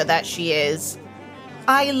creature that she is.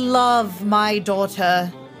 I love my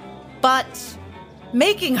daughter, but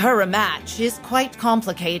making her a match is quite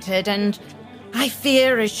complicated, and I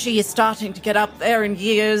fear as she is starting to get up there in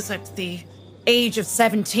years at the age of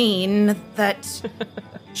 17 that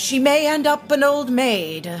she may end up an old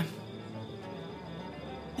maid.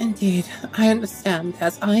 Indeed, I understand,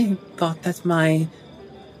 as I thought that my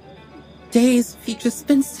days of future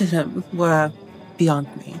spinsterdom were beyond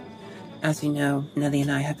me. As you know, Nellie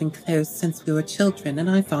and I have been close since we were children, and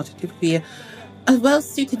I thought it would be a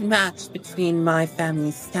well-suited match between my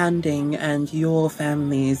family's standing and your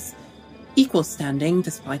family's equal standing,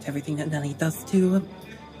 despite everything that Nellie does to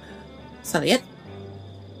sully it.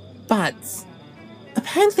 But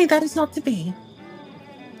apparently that is not to be.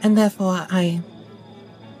 And therefore I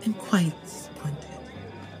am quite disappointed.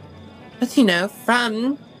 But you know,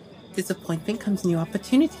 from disappointment comes new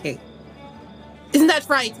opportunity. Isn't that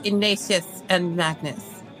right, Ignatius and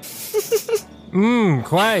Magnus?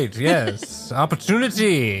 Quite, yes.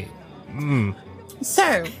 Opportunity.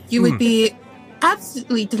 So, you would be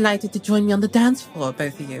absolutely delighted to join me on the dance floor,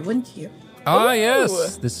 both of you, wouldn't you? Ah,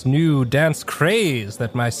 yes. This new dance craze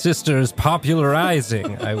that my sister is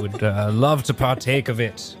popularizing. I would love to partake of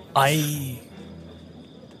it.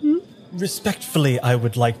 Respectfully, I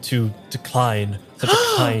would like to decline such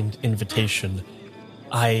a kind invitation.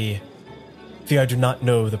 I fear I do not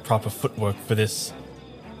know the proper footwork for this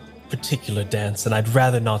particular dance, and I'd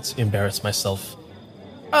rather not embarrass myself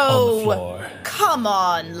on the floor. Come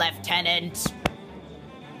on, Lieutenant.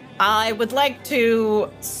 I would like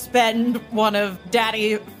to spend one of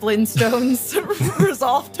Daddy Flintstone's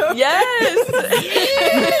resolve tokens. Yes!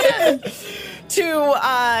 To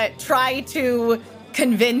try to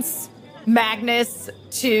convince Magnus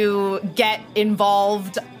to get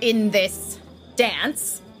involved in this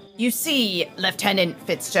dance. You see, Lieutenant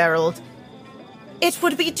Fitzgerald, it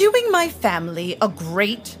would be doing my family a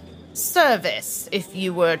great service if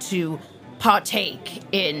you were to partake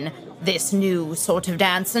in this new sort of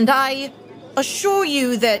dance, and I assure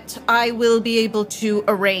you that I will be able to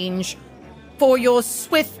arrange for your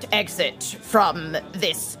swift exit from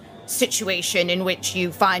this situation in which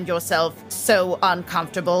you find yourself so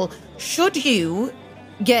uncomfortable, should you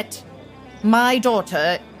get my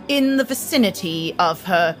daughter in the vicinity of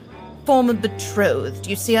her former betrothed.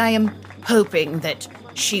 You see, I am hoping that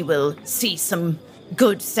she will see some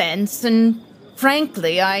good sense, and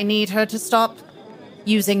frankly, I need her to stop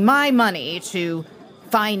using my money to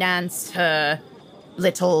finance her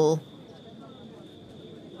little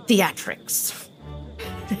theatrics.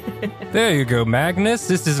 There you go, Magnus.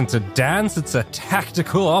 This isn't a dance, it's a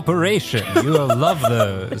tactical operation. You'll love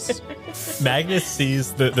those. Magnus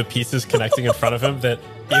sees the pieces connecting in front of him, that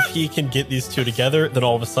if he can get these two together, then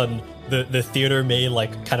all of a sudden the theater may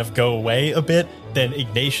like kind of go away a bit. Then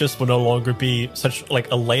Ignatius will no longer be such like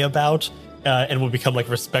a layabout and will become like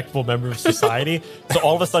a respectable member of society. So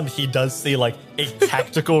all of a sudden he does see like a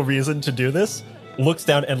tactical reason to do this, looks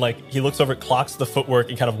down and like he looks over, clocks the footwork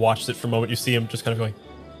and kind of watches it for a moment. You see him just kind of going,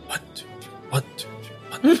 1, 2, 3, 1, 2,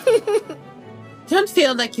 3, 1, 2. Don't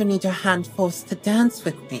feel like you need your hand forced to dance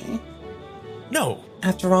with me. No.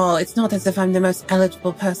 After all, it's not as if I'm the most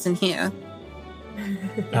eligible person here.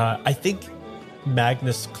 I think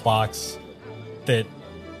Magnus clocks that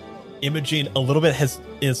Imogene a little bit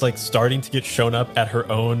is like starting to get shown up at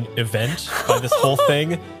her own event by this whole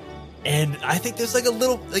thing. And I think there's like a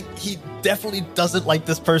little, like, he definitely doesn't like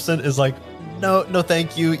this person, is like, no,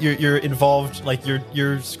 thank you. You're involved. Like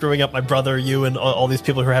you're screwing up my brother, you and all these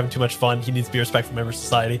people who are having too much fun. He needs to be a respectful member of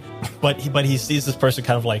society. But he sees this person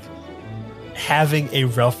kind of like having a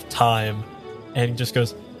rough time, and he just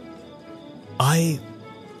goes, I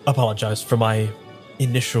apologize for my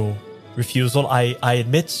initial refusal. I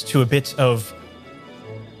admit to a bit of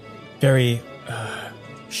very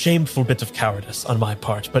shameful bit of cowardice on my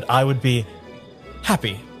part, but I would be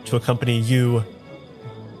happy to accompany you,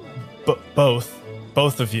 both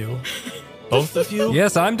of you. Both of you?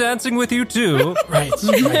 Yes, I'm dancing with you too. Right.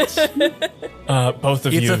 Both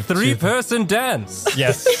of you. It's a three-person dance.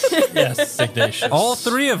 Yes, Ignatius. All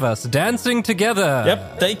three of us dancing together.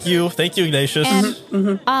 Yep, thank you, Ignatius.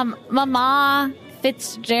 And, Mama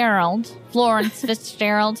Fitzgerald, Florence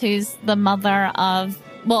Fitzgerald, who's the mother of,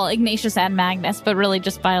 well, Ignatius and Magnus, but really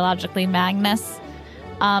just biologically Magnus,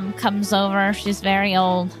 comes over. She's very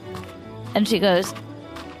old. And she goes,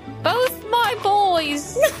 both my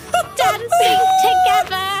boys dancing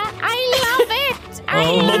together. I love it. I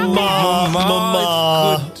love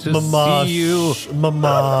it. Mama, see you.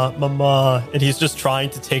 Mama. And he's just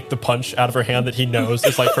trying to take the punch out of her hand that he knows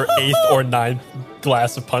is like her 8th or 9th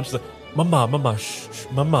glass of punch. Like, Mama, shh,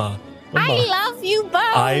 Mama. I love you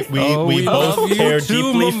both. We both care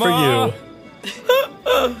too, deeply Mama. for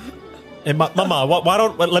you. And Mama, why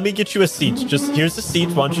don't let me get you a seat? Just here's the seat.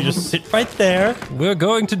 Why don't you just sit right there? We're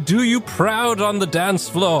going to do you proud on the dance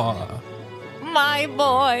floor. My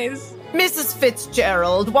boys. Mrs.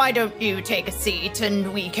 Fitzgerald, why don't you take a seat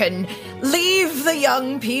and we can leave the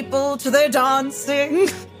young people to their dancing?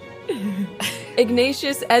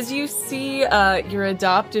 Ignatius, as you see your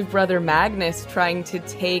adoptive brother Magnus trying to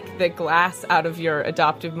take the glass out of your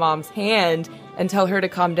adoptive mom's hand and tell her to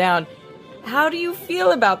calm down, how do you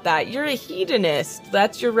feel about that? You're a hedonist.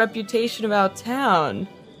 That's your reputation about town.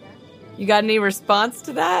 You got any response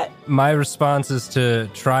to that? My response is to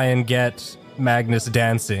try and get Magnus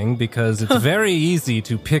dancing, because it's very easy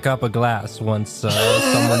to pick up a glass once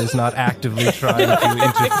someone is not actively trying to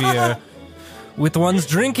interfere with one's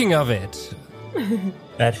drinking of it.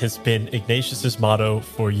 That has been Ignatius's motto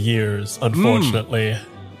for years, unfortunately.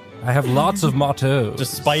 I have lots of mottos.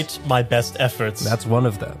 Despite my best efforts. That's one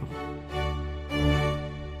of them.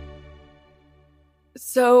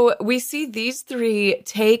 So we see these three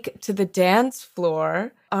take to the dance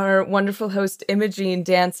floor. Our wonderful host Imogene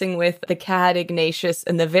dancing with the cad Ignatius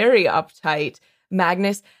and the very uptight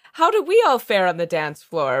Magnus. How do we all fare on the dance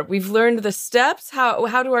floor? We've learned the steps.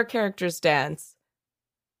 How do our characters dance?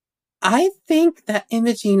 I think that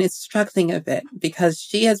Imogene is struggling a bit because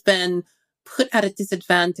she has been put at a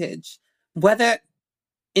disadvantage. Whether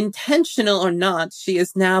intentional or not, she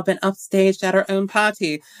has now been upstaged at her own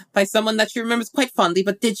party by someone that she remembers quite fondly,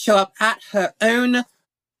 but did show up at her own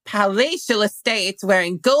palatial estate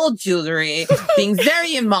wearing gold jewelry, being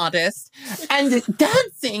very immodest, and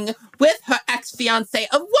dancing with her ex-fiancé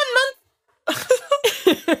of 1 month.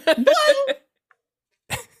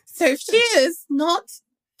 So she is not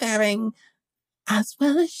faring as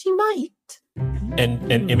well as she might.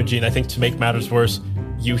 And Imogene, I think to make matters worse,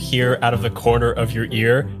 you hear out of the corner of your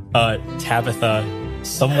ear, Tabitha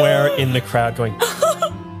somewhere in the crowd going,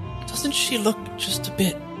 doesn't she look just a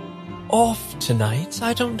bit off tonight.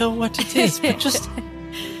 I don't know what it is, but just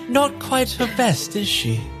not quite her best, is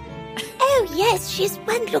she? Oh, yes, she's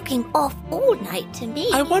one looking off all night to me.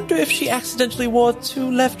 I wonder if she accidentally wore 2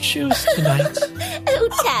 left shoes tonight.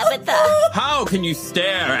 Oh, Tabitha. How can you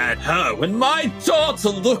stare at her when my daughter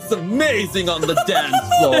looks amazing on the dance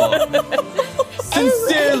floor?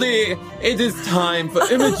 Sincerely, it is time for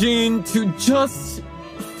Imogene to just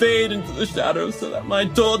fade into the shadows so that my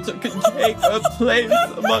daughter can take her place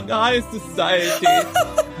among high society.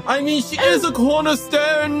 I mean, she is a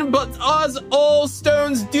cornerstone, but as all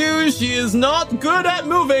stones do, she is not good at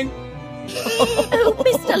moving. Oh,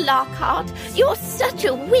 Mr. Lockhart, you're such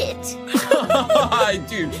a wit. I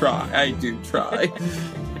do try.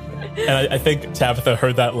 And I think Tabitha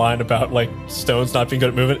heard that line about, like, stones not being good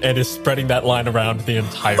at moving and is spreading that line around the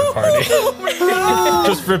entire party.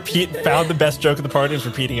 Just found the best joke of the party and is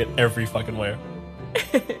repeating it every fucking where.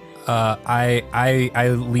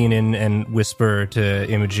 I lean in and whisper to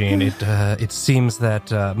Imogene. It seems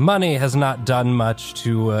that money has not done much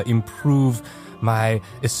to improve my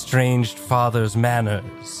estranged father's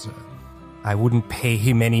manners. I wouldn't pay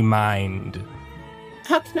him any mind.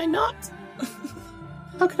 How can I not?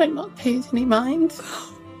 How can I not pay it any mind?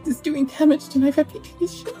 This is doing damage to my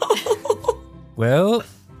reputation. Well,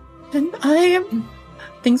 And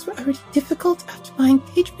things were already difficult after my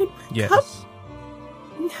engagement broke up. yes.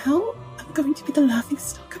 And now I'm going to be the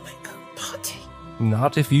laughingstock of my own party.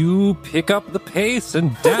 Not if you pick up the pace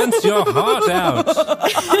and dance your heart out.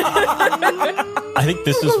 I think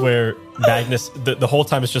this is where Magnus, the whole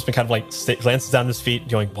time, has just been kind of like glances down his feet,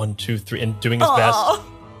 going 1, 2, 3, and doing his best.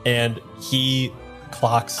 And he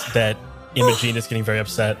clocks that Imogene is getting very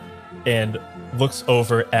upset and looks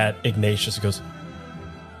over at Ignatius and goes,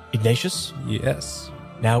 Ignatius, Yes.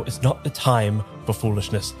 now is not the time for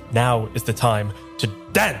foolishness. Now is the time to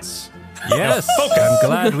dance. Yes. Focus. I'm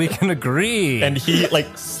glad we can agree. And he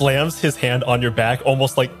like slams his hand on your back,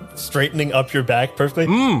 almost like straightening up your back perfectly.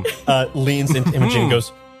 Leans into Imogene and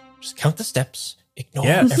goes, just count the steps. Ignore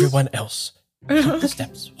everyone else. Count the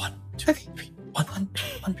steps. 1, 2, 3. 1, 2,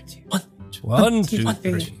 1, 2. 1, 2,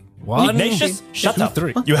 3. 1, Ignatius, shut 2, up.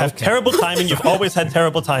 3. You have Okay. terrible timing. You've always had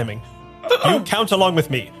terrible timing. You count along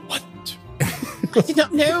with me. 1, 2. I did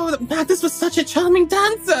not know that Magnus was such a charming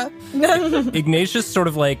dancer. Ignatius sort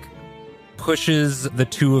of like pushes the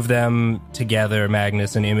two of them together,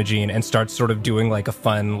 Magnus and Imogene, and starts sort of doing like a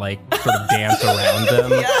fun, like, sort of dance around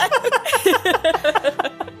them.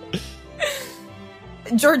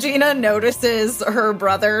 Georgina notices her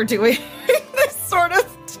brother doing this sort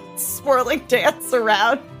of swirling dance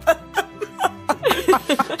around.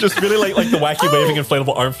 Just really like the wacky waving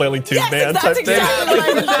inflatable arm flailing tube man That's type exactly what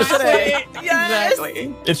I was envisioning. Yes. Exactly.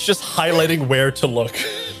 thing. It's just highlighting where to look.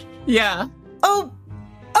 Yeah. Oh,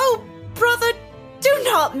 brother, do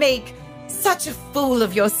not make such a fool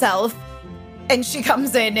of yourself. And she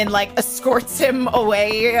comes in and like escorts him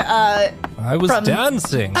away. I was from-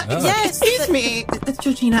 dancing. Yes, Excuse me,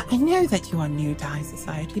 Georgina, I know that you are new to high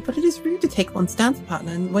society, but it is rude to take one's dance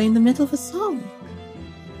partner away in the middle of a song.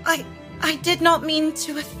 I did not mean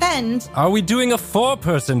to offend. Are we doing a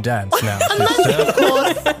 4-person dance now, Unless, sister? of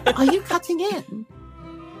course, are you cutting in?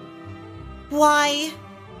 Why?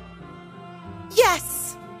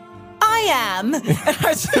 Yes, I am. And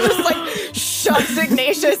I just like shoves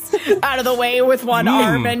Ignatius out of the way with one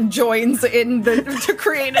arm and joins in to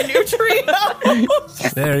create a new trio.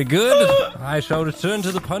 Very good. I shall return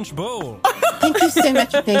to the punch bowl. Thank you so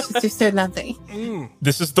much, Ignatius. You're so lovely.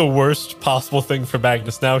 This is the worst possible thing for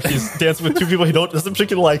Magnus. Now he's dancing with two people he doesn't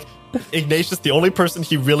particularly like. Ignatius, the only person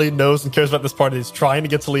he really knows and cares about this party, is trying to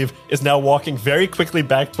get to leave, is now walking very quickly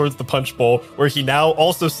back towards the punch bowl, where he now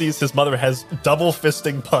also sees his mother has double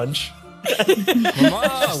fisting punch.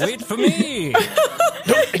 Mama, wait for me.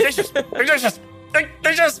 No, Ignatius! Ignatius!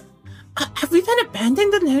 Ignatius! Have we been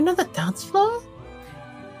abandoned alone on the dance floor?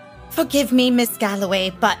 Forgive me, Miss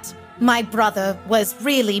Galloway, but my brother was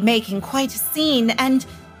really making quite a scene, and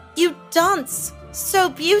you dance so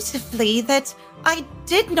beautifully that I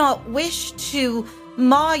did not wish to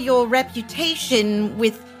mar your reputation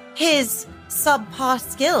with his subpar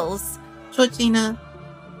skills. Georgina,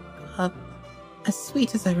 as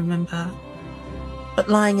sweet as I remember, but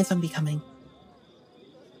lying is unbecoming.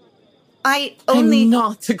 I only... I'm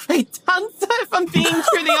not a great dancer, if I'm being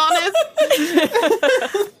truly honest.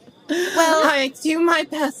 Well, I do my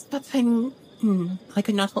best, but I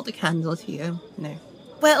could not hold a candle to you. No.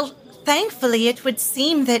 well, thankfully it would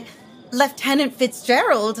seem that Lieutenant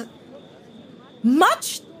Fitzgerald,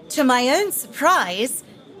 much to my own surprise,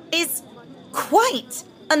 is quite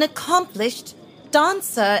an accomplished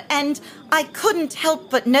dancer, and I couldn't help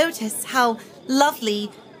but notice how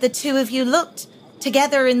lovely the two of you looked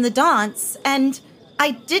together in the dance, and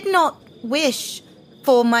I did not wish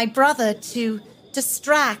for my brother to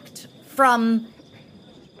distract from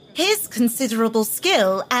his considerable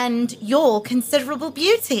skill and your considerable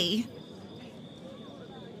beauty.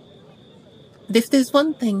 If there's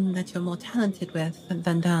one thing that you're more talented with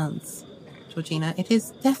than dance, Georgina, it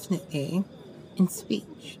is definitely in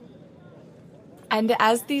speech. And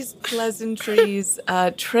as these pleasantries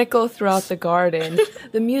trickle throughout the garden,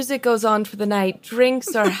 the music goes on for the night.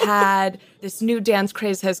 Drinks are had. This new dance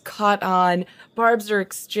craze has caught on. Barbs are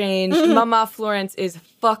exchanged. Mama Florence is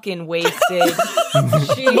fucking wasted.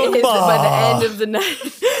 She is by the end of the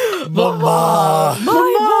night. Mama!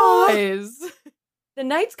 My boys! The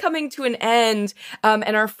night's coming to an end,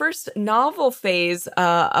 and our first novel phase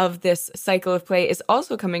of this cycle of play is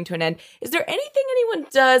also coming to an end. Is there anything anyone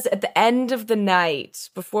does at the end of the night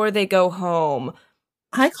before they go home?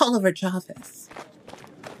 I call over Jarvis.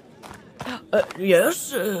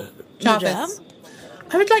 Yes, Jarvis,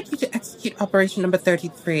 I would like you to execute Operation Number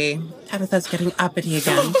 33. Tabitha's getting uppity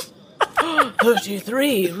again.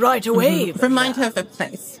 33, right away. Remind her of her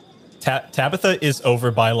place. Tabitha is over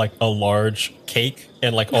by like a large cake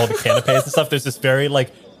and like all the canapes and stuff. There's this very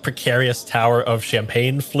like precarious tower of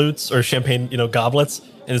champagne flutes or champagne, goblets,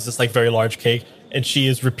 and it's this like very large cake. And she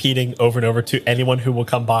is repeating over and over to anyone who will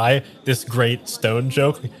come by this great stone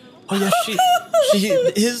joke. Like, oh yeah, she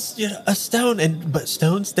is a stone, but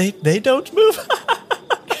stones they don't move.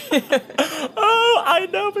 Oh, I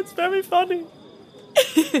know, but it's very funny.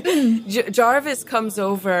 Jarvis comes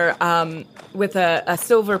over with a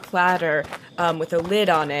silver platter with a lid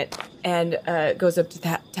on it and goes up to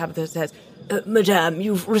Tabitha and says, Madame,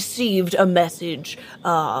 you've received a message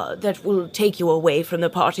that will take you away from the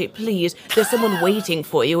party. Please, there's someone waiting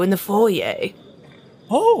for you in the foyer.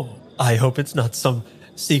 Oh, I hope it's not some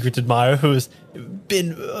secret admirer who has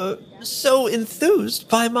been so enthused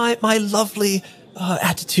by my lovely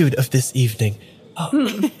attitude of this evening.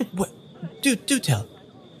 Do tell.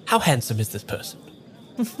 How handsome is this person?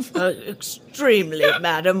 Extremely,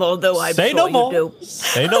 madam, although I'm Say sure no you more. know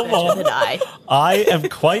Say no better more. than I. I am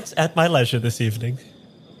quite at my leisure this evening.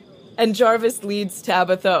 And Jarvis leads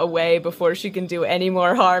Tabitha away before she can do any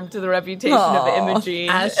more harm to the reputation of Imogene.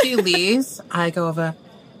 As she leaves, I go over.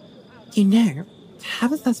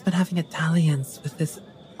 Tabitha's been having a dalliance with this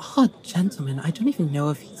odd gentleman. I don't even know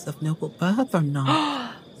if he's of noble birth or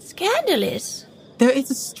not. Scandalous. There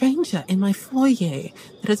is a stranger in my foyer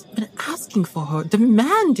that has been asking for her,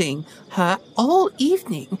 demanding her all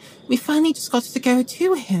evening. We finally just got to go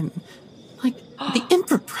to him. Like, the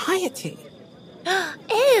impropriety.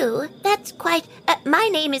 Oh, that's quite... my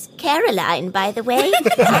name is Caroline, by the way.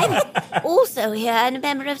 I'm also here and a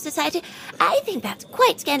member of society. I think that's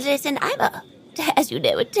quite scandalous, and I'm as you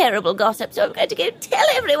know, a terrible gossip, so I'm going to go tell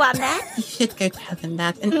everyone that. You should go tell him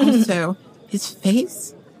that. And also, his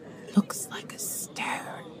face looks like a stone.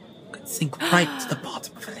 Could sink right to the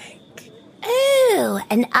bottom of a lake. Oh,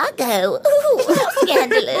 an uggo. Ooh, how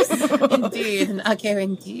scandalous. Indeed, an uggo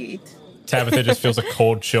indeed. Tabitha just feels a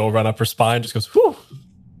cold chill run up her spine, just goes, whew.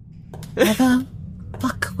 Never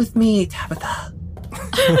fuck with me, Tabitha.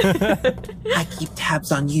 I keep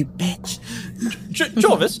tabs on you, bitch.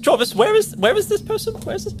 Jarvis, where is this person?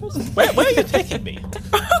 Where's this person? Where are you taking me?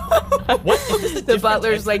 The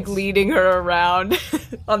butler's like leading her around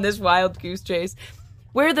on this wild goose chase.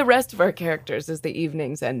 Where are the rest of our characters as the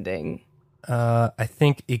evening's ending? I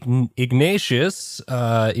think Ignatius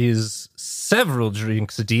is several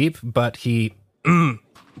drinks deep, but he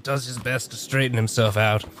does his best to straighten himself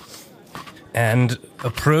out and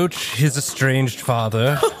approach his estranged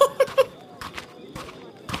father.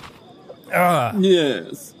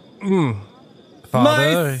 Yes.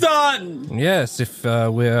 Father, My son! yes, if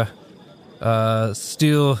we're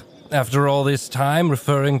still, after all this time,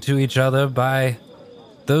 referring to each other by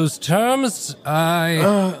those terms,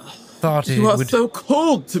 I thought it You are would... so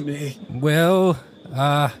cold to me. Well,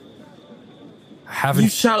 haven't... You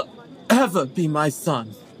shall ever be my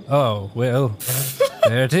son. Oh, well,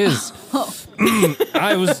 there it is.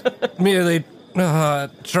 I was merely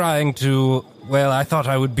trying to... Well, I thought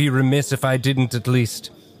I would be remiss if I didn't at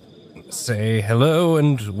least say hello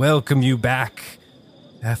and welcome you back.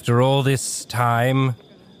 After all this time,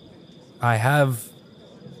 I have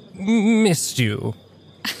missed you.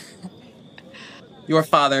 Your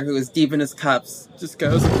father, who is deep in his cups, just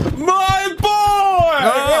goes, My boy!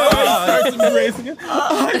 I starts embracing it.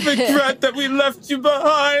 I regret that we left you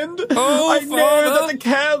behind. Oh, I know that the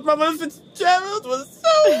camp, Mama Fitzgerald, was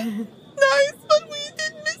so nice, but we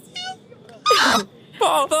did miss you.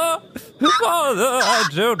 Father, I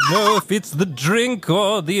don't know if it's the drink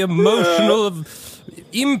or the emotional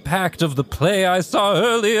impact of the play I saw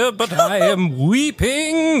earlier, but I am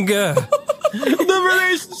weeping. The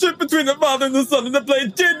relationship between the father and the son in the play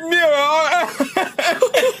did mirror.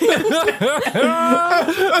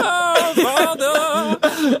 Oh, Father!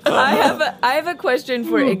 I have a question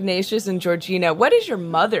for Ignatius and Georgina. What is your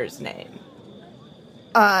mother's name?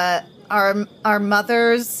 Our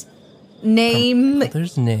mother's name.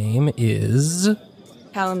 Mother's name is...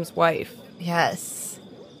 Callum's wife. Yes.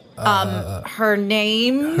 Her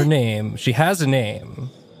name. Her name. She has a name.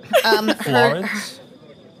 Florence?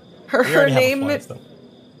 Her already have a name. Florence, though.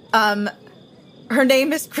 Her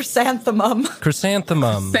name is Chrysanthemum.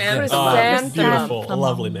 Chrysanthemum. Yes. Chrysanthemum. Beautiful. A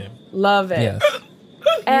lovely name. Love it. Yes,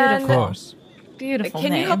 And of course. Beautiful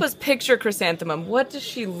can name. you help us picture Chrysanthemum? What does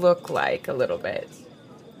she look like a little bit?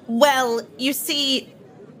 Well, you see,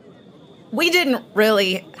 we didn't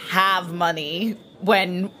really have money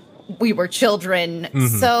when we were children,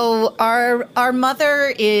 so our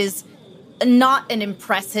mother is not an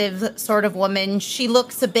impressive sort of woman. She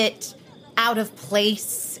looks a bit out of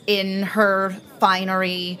place in her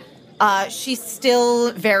finery. She's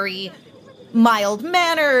still very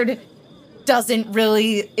mild-mannered, doesn't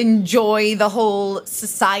really enjoy the whole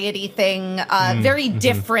society thing. Very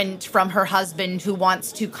different from her husband, who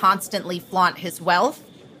wants to constantly flaunt his wealth.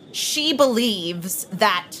 She believes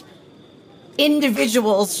that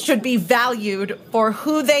individuals should be valued for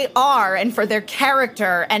who they are and for their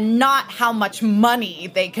character, and not how much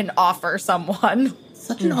money they can offer someone.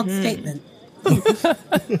 Such an odd statement.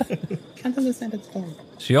 Can't understand it at all.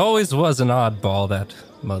 She always was an oddball, that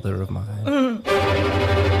mother of mine.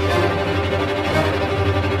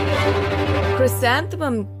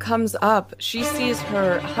 Chrysanthemum comes up. She sees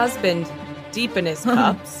her husband deep in his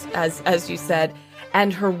cups, as you said,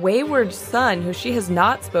 and her wayward son, who she has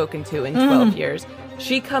not spoken to in 12 years.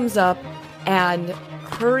 She comes up and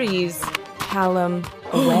hurries Callum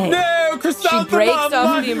away. No, Chrysanthemum! She breaks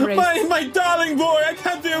off the embrace. My darling boy, I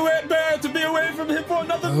can't bear to be away from him for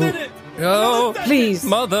another minute. Oh, Please.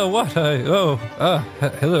 Mother, what hello,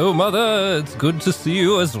 Mother. It's good to see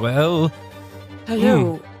you as well.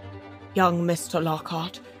 Hello, young Mr.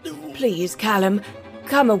 Lockhart. Please, Callum,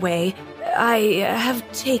 come away. I have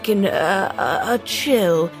taken a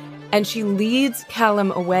chill. And she leads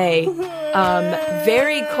Callum away,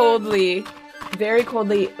 very coldly,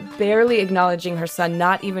 barely acknowledging her son,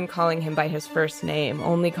 not even calling him by his first name,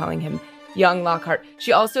 only calling him young Lockhart.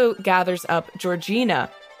 She also gathers up Georgina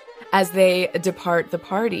as they depart the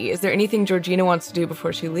party. Is there anything Georgina wants to do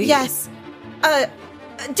before she leaves? Yes.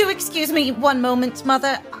 Do excuse me one moment,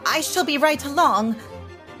 Mother. I shall be right along.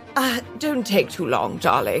 Don't take too long,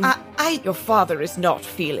 darling. Your father is not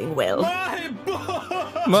feeling well. My boy!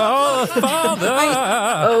 Oh, Father!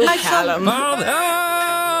 Callum. Father!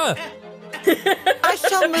 I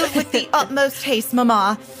shall move with the utmost haste,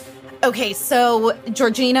 Mama. Okay, so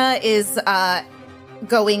Georgina is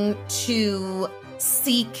going to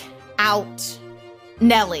seek out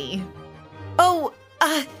Nellie. Oh,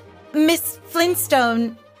 Miss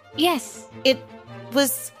Flintstone. Yes. It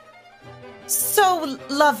was so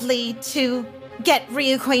lovely to get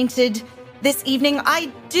reacquainted this evening.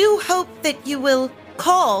 I do hope that you will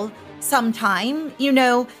call sometime. You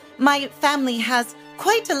know, my family has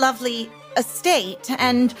quite a lovely estate,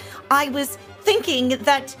 and I was thinking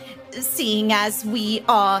that, seeing as we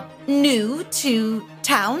are new to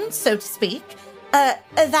town, so to speak,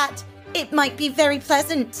 that it might be very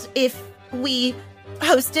pleasant if we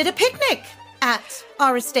hosted a picnic at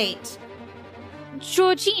our estate.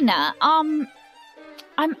 Georgina, I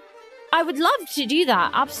would love to do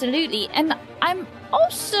that, absolutely. And I'm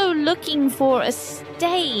also looking for a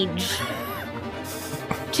stage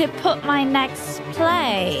to put my next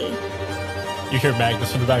play. You hear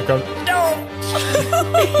Magnus in the background.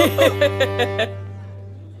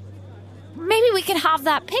 Maybe we could have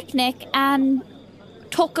that picnic and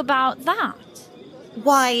talk about that.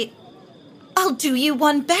 Why, I'll do you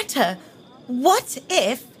one better. What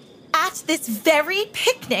if, at this very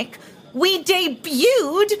picnic, we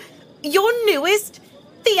debuted your newest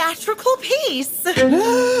theatrical piece? Imogen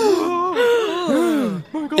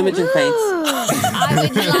faints. I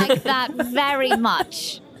would like that very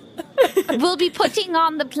much. We'll be putting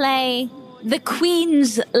on the play The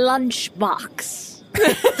Queen's Lunchbox.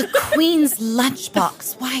 The Queen's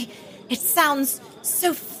Lunchbox. Why, it sounds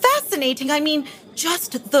so fascinating. I mean,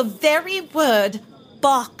 just the very word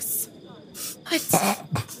box.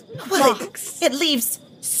 It leaves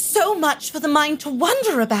so much for the mind to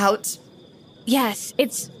wonder about. Yes,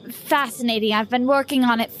 it's fascinating. I've been working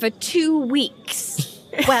on it for 2 weeks.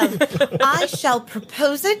 Well, I shall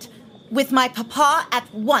propose it with my papa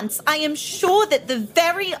at once. I am sure that the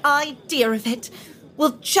very idea of it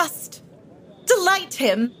will just delight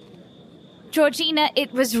him. Georgina,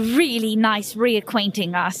 it was really nice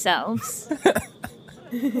reacquainting ourselves.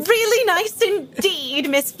 Really nice indeed,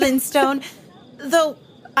 Miss Flintstone. Though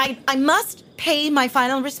I must pay my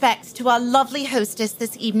final respects to our lovely hostess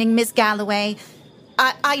this evening, Miss Galloway.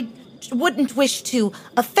 I wouldn't wish to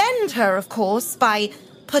offend her, of course, by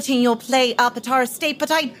putting your play up at our estate, but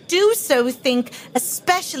I do so think,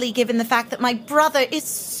 especially given the fact that my brother is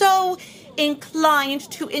so inclined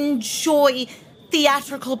to enjoy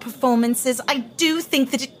theatrical performances, I do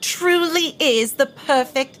think that it truly is the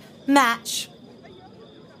perfect match.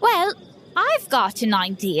 Well, I've got an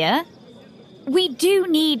idea. We do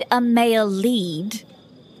need a male lead.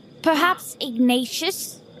 Perhaps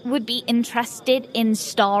Ignatius would be interested in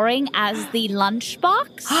starring as the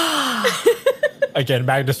lunchbox? Again,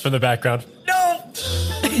 Magnus from the background. No!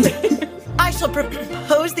 I shall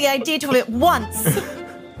propose the idea to him at once.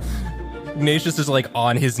 Ignatius is like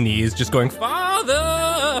on his knees, just going,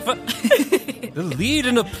 Father! The lead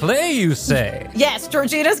in a play, you say? Yes,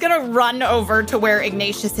 Georgina's gonna run over to where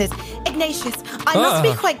Ignatius is. Ignatius, I must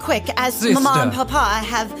be quite quick, as sister. Mama and Papa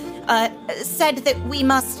have said that we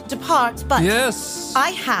must depart, but Yes.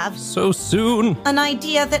 I have So soon. an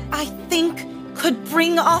idea that I think could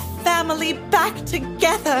bring our family back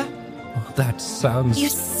together. Oh, that sounds... You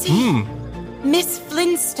see, Miss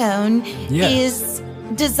Flintstone Yes. is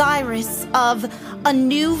desirous of a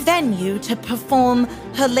new venue to perform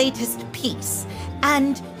her latest piece,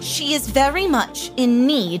 and she is very much in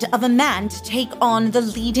need of a man to take on the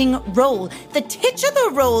leading role, the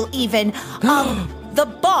titular role even, of the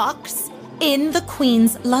box in the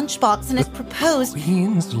Queen's lunchbox, and has proposed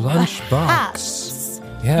Queen's lunchbox. perhaps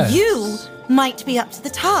Yes. you might be up to the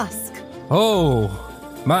task. Oh,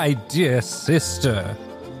 my dear sister.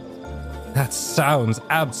 That sounds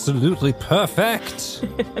absolutely perfect.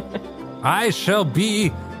 I shall be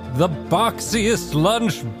the boxiest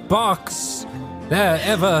lunchbox that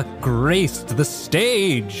ever graced the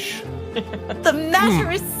stage. The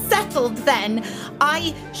matter is settled, then.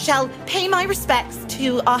 I shall pay my respects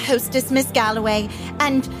to our hostess, Miss Galloway,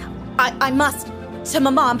 and I must to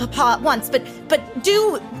Mama and Papa at once, but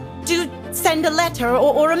do send a letter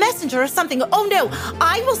or a messenger or something. Oh, no,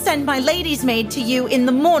 I will send my lady's maid to you in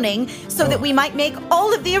the morning so that we might make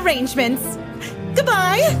all of the arrangements.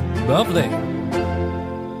 Goodbye. Lovely.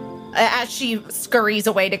 As she scurries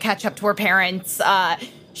away to catch up to her parents,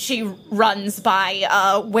 she runs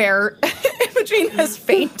by where Imogen has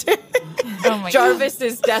fainted. Oh my Jarvis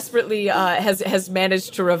is desperately has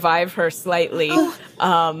managed to revive her slightly,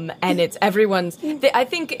 and it's everyone's. I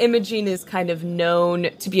think Imogen is kind of known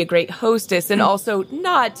to be a great hostess, and also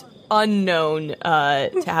not unknown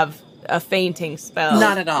to have a fainting spell,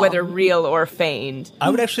 Not at all. whether real or feigned. I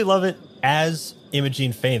would actually love it as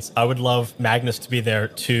Imogen faints. I would love Magnus to be there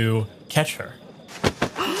to catch her.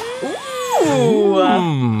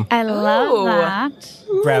 I love that.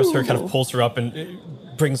 Grabs her, kind of pulls her up, and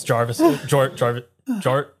brings Jarvis over. Jarvis.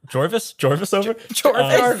 Jarvis.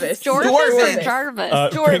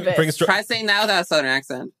 Brings Try saying that without a southern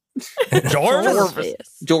accent. Jarvis.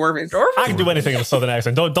 Jorvis. I can do anything in a southern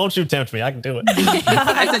accent. Don't you tempt me. I can do it.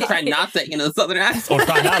 I said try not saying in a southern accent. Or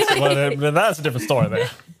try not to. Well, that's a different story there.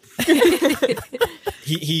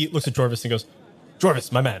 He looks at Jarvis and goes,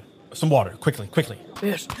 Jarvis, my man, some water, quickly.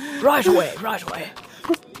 Yes, right away.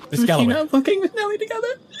 Miss Galloway. You're not looking with Nellie together.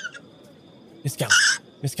 Miss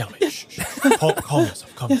Galloway. Shh. Calm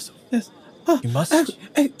yourself. Yes. You must.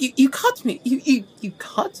 You caught me. You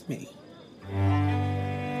caught me.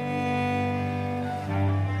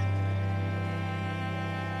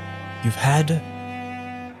 You've had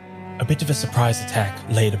a bit of a surprise attack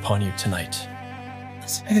laid upon you tonight. I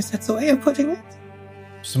suppose that's a way of putting it.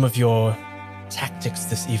 Some of your tactics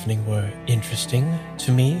this evening were interesting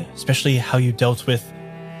to me, especially how you dealt with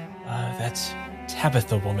that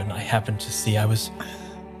Tabitha woman I happened to see. I'll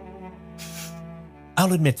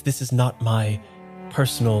admit, this is not my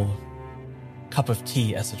personal cup of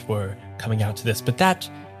tea, as it were, coming out to this, but that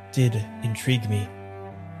did intrigue me.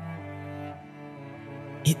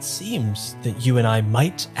 It seems that you and I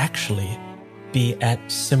might actually be at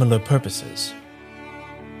similar purposes.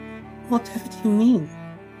 Whatever do you mean?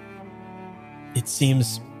 It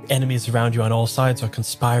seems enemies around you on all sides are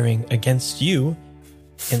conspiring against you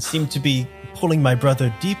and seem to be pulling my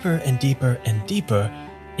brother deeper and deeper and deeper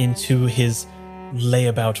into his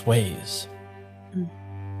layabout ways.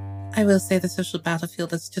 I will say the social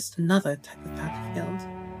battlefield is just another type of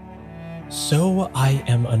battlefield. So I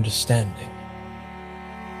am understanding.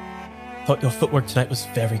 Thought your footwork tonight was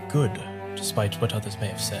very good, despite what others may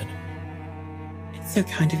have said. It's so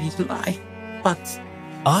kind of you to lie. But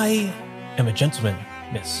I am a gentleman,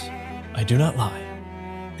 miss. I do not lie.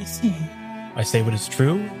 I see. I say what is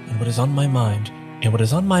true and what is on my mind. And what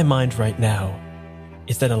is on my mind right now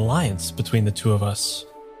is that alliance between the two of us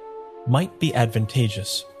might be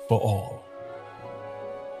advantageous for all.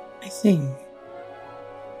 I see.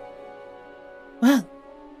 Well,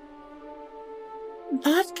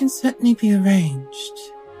 that can certainly be arranged,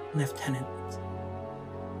 Lieutenant.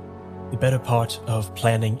 The better part of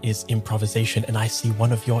planning is improvisation, and I see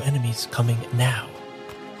one of your enemies coming now.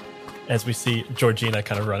 As we see Georgina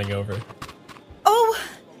kind of running over.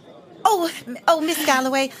 Oh, Miss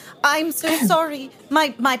Galloway, I'm so sorry.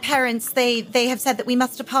 My parents, they have said that we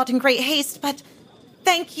must depart in great haste, but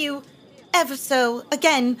thank you ever so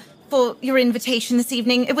again for your invitation this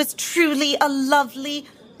evening. It was truly a lovely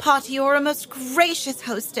party. You're a most gracious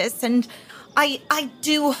hostess, and I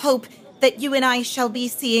do hope that you and I shall be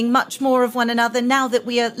seeing much more of one another now that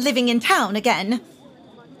we are living in town again.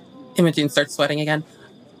 Imogen starts sweating again.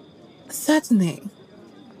 Certainly.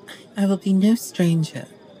 I will be no stranger.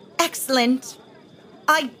 Excellent.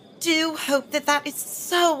 I do hope that is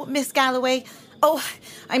so, Miss Galloway. Oh,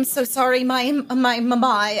 I'm so sorry. My mama,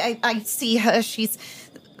 I see her. She's...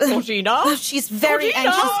 Georgina? She's very Georgina!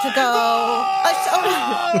 anxious to go.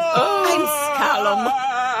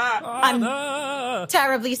 I'm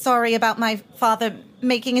terribly sorry about my father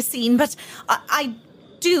making a scene, but I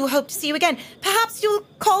do hope to see you again. Perhaps you'll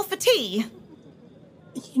call for tea.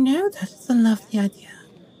 You know, that is a lovely idea.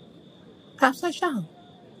 Perhaps I shall.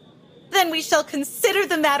 Then we shall consider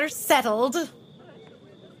the matter settled.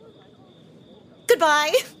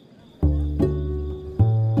 Goodbye.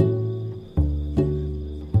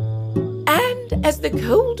 And as the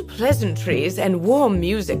cold pleasantries and warm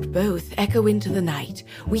music both echo into the night,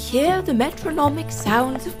 we hear the metronomic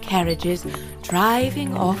sounds of carriages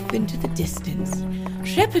driving off into the distance,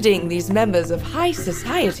 shepherding these members of high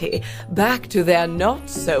society back to their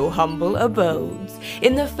not-so-humble abodes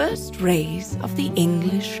in the first rays of the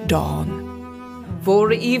English dawn.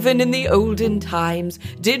 For even in the olden times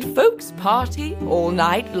did folks party all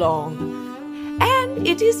night long. And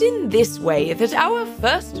it is in this way that our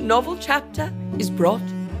first novel chapter is brought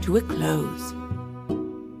to a close.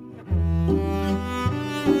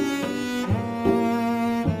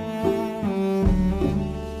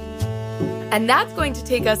 And that's going to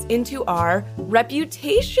take us into our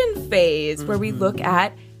reputation phase, where we look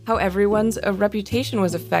at how everyone's reputation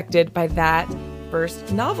was affected by that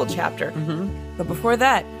first novel chapter. But before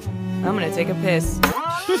that, I'm going to take a piss.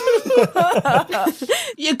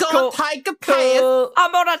 You gotta take a piss.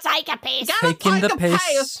 I'm going to take a piss. Taking the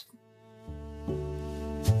piss.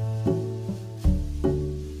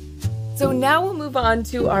 So now we'll move on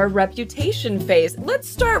to our reputation phase. Let's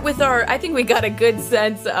start with I think we got a good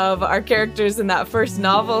sense of our characters in that first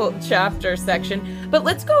novel chapter section, but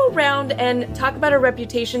let's go around and talk about our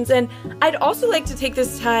reputations. And I'd also like to take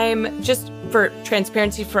this time, just for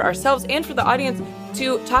transparency for ourselves and for the audience,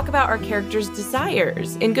 to talk about our characters'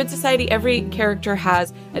 desires. In Good Society, every character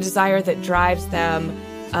has a desire that drives them,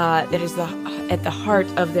 that is at the heart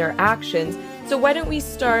of their actions. So why don't we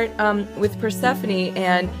start with Persephone,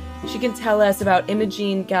 and she can tell us about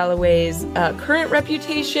Imogen Galloway's current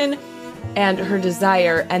reputation and her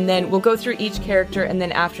desire, and then we'll go through each character, and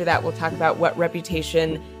then after that we'll talk about what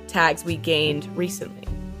reputation tags we gained recently.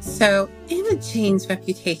 So, Imogen's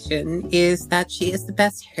reputation is that she is the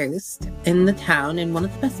best host in the town and one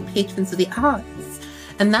of the best patrons of the arts,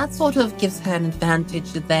 and that sort of gives her an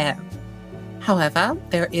advantage there. However,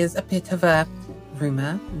 there is a bit of a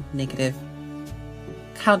rumor, negative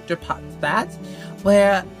counterpart to that,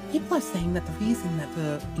 where people are saying that the reason that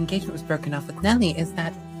the engagement was broken off with Nellie is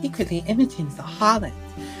that secretly Imogen's a harlot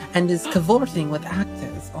and is cavorting with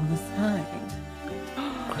actors on the side.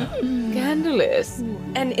 Scandalous.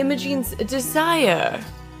 And Imogen's desire.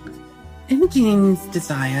 Imogen's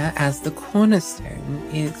desire as the cornerstone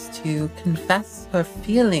is to confess her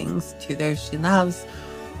feelings to those she loves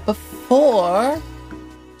before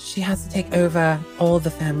she has to take over all the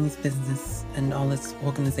family's business and all its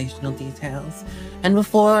organizational details, and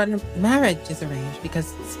before marriage is arranged,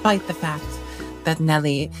 because despite the fact that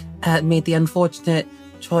Nellie made the unfortunate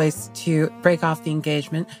choice to break off the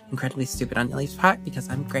engagement, incredibly stupid on Nellie's part because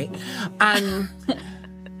I'm great,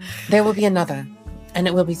 there will be another, and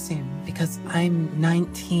it will be soon, because I'm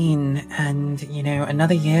 19 and, you know,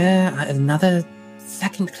 another year, another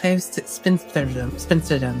second close to spinsterdom.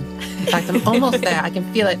 In fact, I'm almost there. I can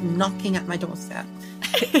feel it knocking at my doorstep.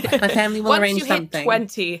 My family will arrange something.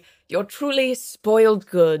 Once you hit 20, you're truly spoiled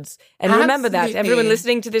goods. And remember that, everyone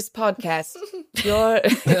listening to this podcast, you're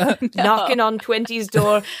knocking on 20's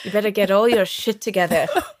door. You better get all your shit together.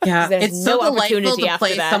 Yeah, There's it's no so delightful opportunity to after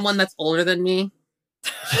play that. someone that's older than me.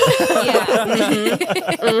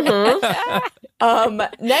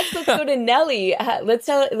 Next, let's go to Nelly.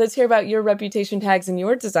 Let's hear about your reputation tags and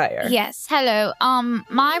your desire. Yes, hello.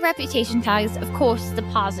 My reputation tags, of course, the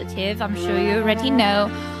positive. I'm sure you already know.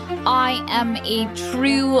 I am a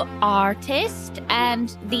true artist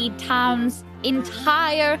and the town's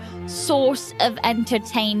entire source of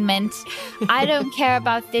entertainment. I don't care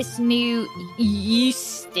about this new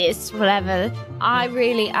Eustace, whatever. I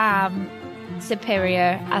really am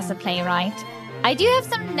superior as a playwright. I do have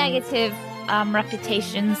some negative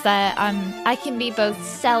reputations that I can be both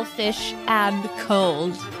selfish and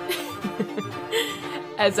cold.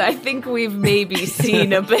 As I think we've maybe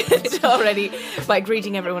seen a bit already by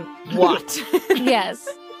greeting everyone. What? Yes.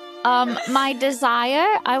 My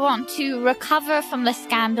desire, I want to recover from the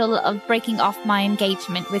scandal of breaking off my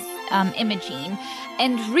engagement with Imogene.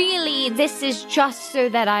 And really, this is just so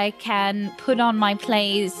that I can put on my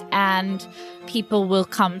plays and people will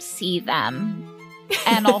come see them.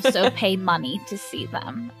 And also pay money to see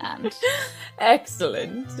them. And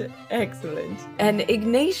Excellent. And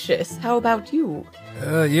Ignatius, how about you?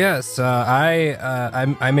 Yes,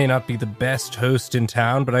 I may not be the best host in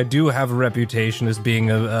town, but I do have a reputation as being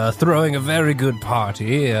throwing a very good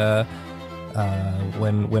party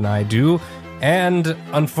when I do. And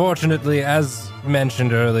unfortunately, as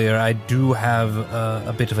mentioned earlier, I do have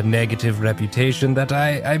a bit of a negative reputation that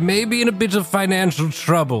I may be in a bit of financial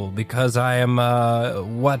trouble because I am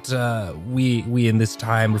what we in this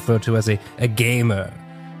time refer to as a gamer.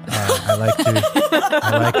 I like to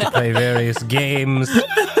play various games.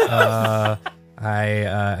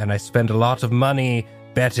 I spend a lot of money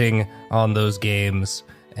betting on those games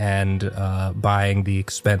and buying the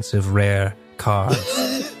expensive rare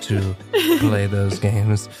cards to play those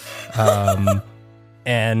games.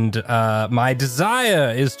 And my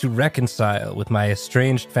desire is to reconcile with my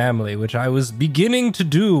estranged family, which I was beginning to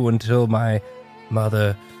do until my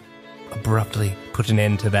mother abruptly put an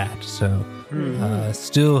end to that. So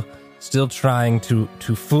still trying to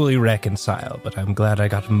fully reconcile, but I'm glad I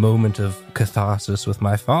got a moment of catharsis with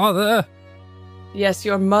my father. Yes,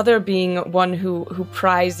 your mother being one who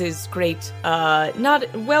prizes great, not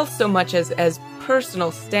wealth so much as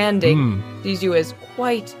personal standing, sees you as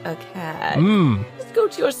quite a cad. Let's go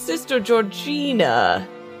to your sister, Georgina.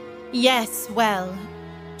 Yes, well,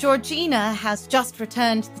 Georgina has just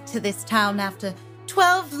returned to this town after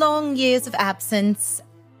 12 long years of absence,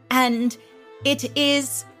 and it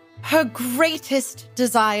is her greatest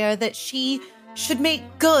desire that she should make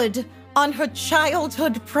good on her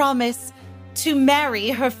childhood promise to marry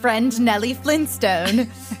her friend Nellie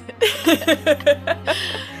Flintstone.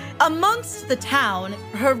 Amongst the town,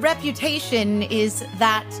 her reputation is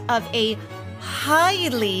that of a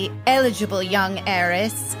highly eligible young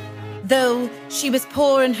heiress. Though she was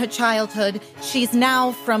poor in her childhood, she's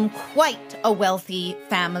now from quite a wealthy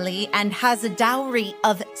family and has a dowry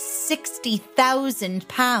of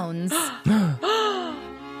 £60,000.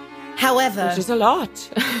 However, Which is a lot.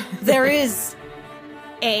 there is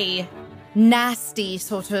a nasty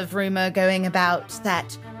sort of rumor going about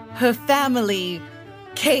that her family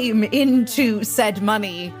came into said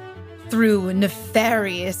money through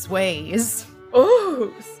nefarious ways.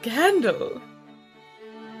 Oh, scandal.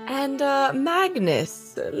 And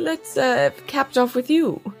Magnus, let's cap it off with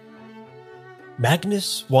you.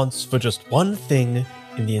 Magnus wants for just one thing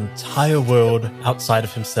in the entire world outside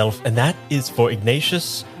of himself, and that is for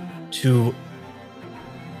Ignatius to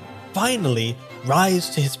finally rise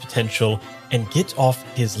to his potential and get off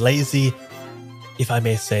his lazy, if I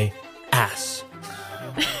may say, ass.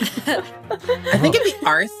 I think it'd be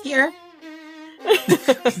arse here.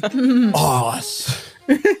 Ass.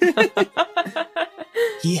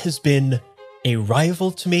 He has been a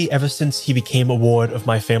rival to me ever since he became a ward of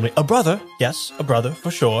my family. A brother, yes, a brother,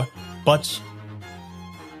 for sure. But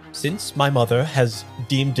since my mother has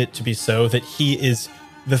deemed it to be so that he is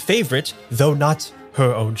the favorite, though not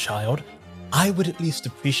her own child, I would at least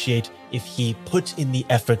appreciate if he put in the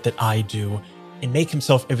effort that I do and make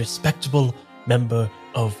himself a respectable member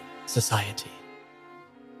of society.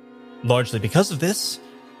 Largely because of this,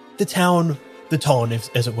 the town,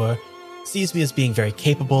 as it were, sees me as being very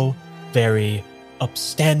capable, very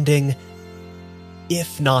upstanding,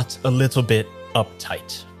 if not a little bit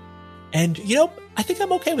uptight. And, I think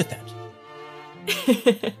I'm okay with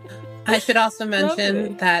that. I should also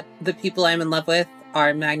mention that the people I'm in love with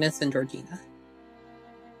are Magnus and Georgina.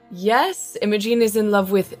 Yes, Imogene is in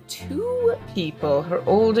love with two people. Her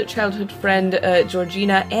old childhood friend,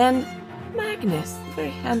 Georgina, and Magnus. Very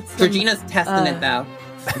handsome. Georgina's testing it, though.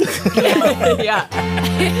 Yeah.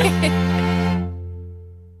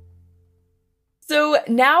 So,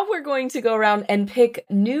 now we're going to go around and pick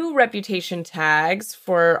new reputation tags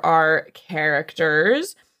for our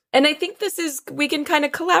characters. And I think we can kind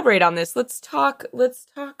of collaborate on this. Let's talk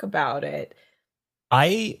about it.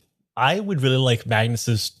 I would really like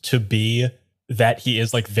Magnus's to be that he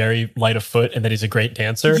is like very light of foot and that he's a great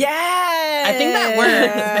dancer. Yeah. I think that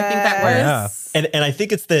works. Yeah. And I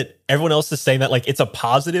think it's that everyone else is saying that like it's a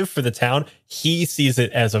positive for the town. He sees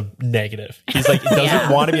it as a negative. He's like, he doesn't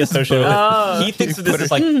want to be associated with it. He thinks that this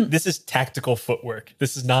is like, this is tactical footwork.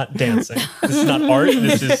 This is not dancing. This is not art.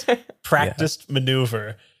 This is practiced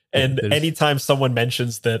maneuver. And anytime someone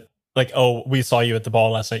mentions that, like, oh, we saw you at the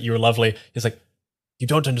ball last night, you were lovely, he's like, you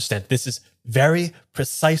don't understand. This is very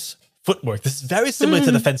precise footwork. This is very similar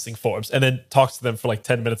to the fencing forms. And then talks to them for like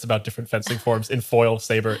 10 minutes about different fencing forms in foil,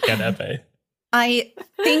 saber, and epee. I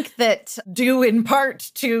think that due in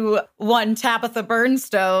part to one Tabitha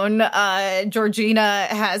Burnstone, Georgina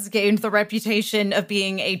has gained the reputation of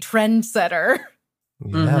being a trendsetter.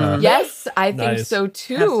 Yeah. Yes, I think Nice. so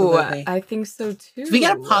too. Absolutely. I think so too. Do we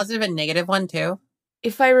get a positive and negative one too?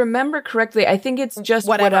 If I remember correctly, I think it's just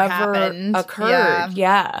whatever happened. occurred.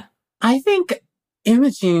 Yeah. I think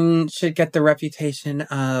Imogen should get the reputation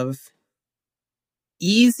of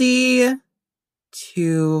easy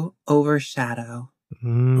to overshadow.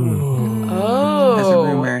 Oh. As a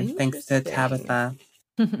rumor, thanks to interesting. Tabitha.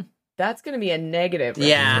 That's going to be a negative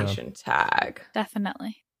Yeah. reputation tag.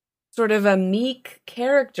 Definitely. Sort of a meek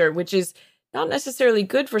character, which is not necessarily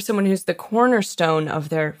good for someone who's the cornerstone of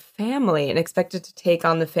their family and expected to take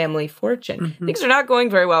on the family fortune. Mhm. Things are not going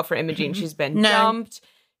very well for Imogen. She's been No. dumped.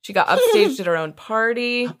 She got upstaged at her own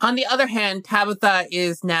party. On the other hand, Tabitha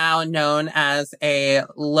is now known as a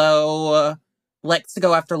likes to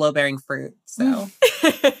go after low-bearing fruit. So,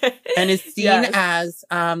 and is seen Yes. as,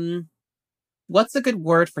 what's a good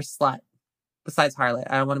word for slut besides harlot?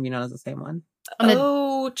 I don't want to be known as the same one.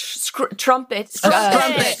 Oh, trumpet. A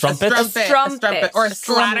strumpet. Strumpet? A strumpet. Or a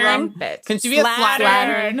slattern. Strumpet. Can she be a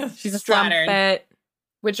slattern? She's a slattern. Strumpet.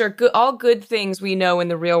 Which are all good things we know in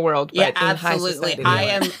the real world, but Yeah, in high absolutely. society. I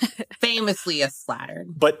am famously a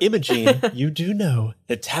slattern. But Imogen, you do know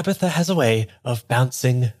that Tabitha has a way of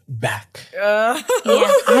bouncing back. Yeah.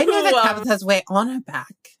 I know that Tabitha has weight on her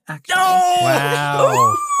back, actually.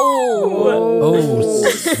 Wow. Oh,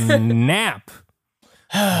 snap.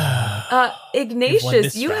 Ignatius,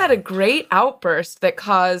 this you round. had a great outburst that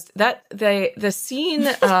caused that the scene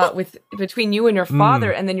between you and your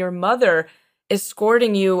father, and then your mother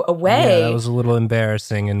escorting you away. Yeah, that was a little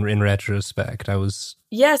embarrassing in retrospect.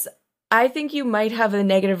 Yes, I think you might have a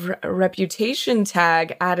negative reputation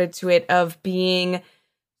tag added to it of being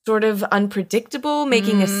sort of unpredictable,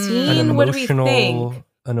 making a scene. What do we think?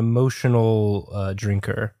 An emotional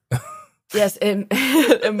drinker. Yes,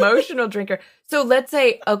 emotional drinker. So let's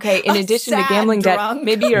say, okay, in addition to sad gambling drunk. debt,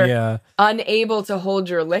 maybe you're Yeah. unable to hold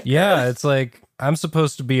your liquor. Yeah, it's like I'm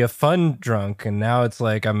supposed to be a fun drunk, and now it's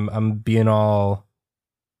like I'm being all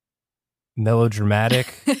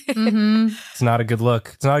melodramatic. It's not a good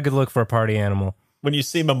look. It's not a good look for a party animal. When you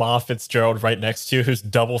see Mama Fitzgerald right next to you, who's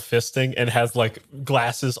double fisting and has like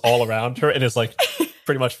glasses all around her and is like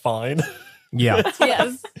pretty much fine. Yeah.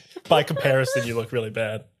 Yes. By comparison, you look really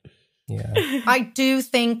bad. Yeah. I do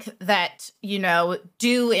think that,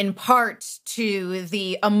 due in part to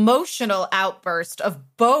the emotional outburst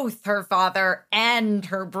of both her father and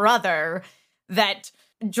her brother, that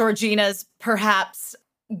Georgina's perhaps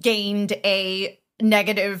gained a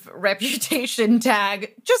negative reputation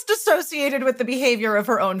tag just associated with the behavior of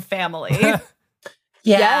her own family.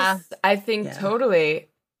 Yes, I think Yeah. totally.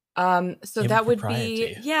 So that would be,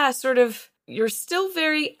 Impropriety. sort of, you're still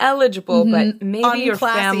very eligible, but maybe your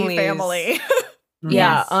Unclassy family. family.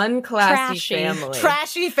 Yeah, unclassy Trashy. family.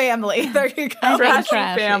 Trashy family. There you go. Trashy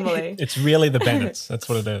Trashy. family. It's really the Bennetts. That's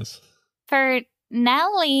what it is. For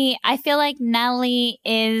Nellie, I feel like Nellie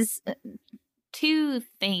is two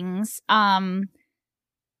things.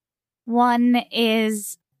 One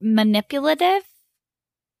is manipulative,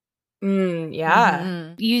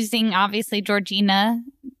 Yeah. using obviously Georgina,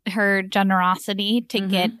 her generosity to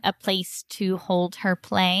get a place to hold her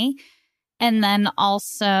play. And then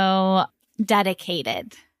also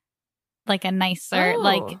dedicated, like a nicer,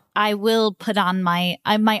 like I will put on my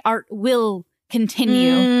art will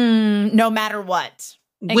continue. No matter what.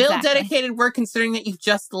 Will Exactly. dedicated work considering that you've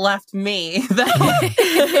just left me.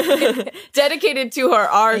 Dedicated to her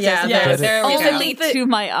art. Yeah, as there we go. Only to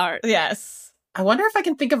my art. Yes. I wonder if I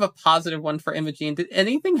can think of a positive one for Imogen. Did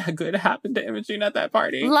anything good happen to Imogen at that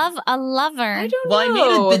party? Love a lover. I don't Well,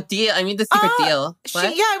 know. I made the deal. I made the secret deal. What?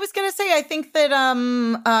 I was gonna say, I think that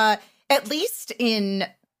at least in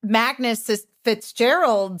Magnus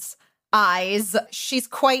Fitzgerald's eyes. She's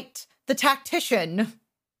quite the tactician.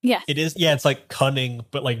 Yes. It is, yeah, it's like cunning,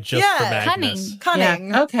 but like just for Magnus. Cunning.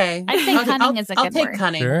 Yeah, okay. I think cunning is a I'll good take word.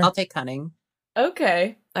 cunning. Sure. I'll take cunning.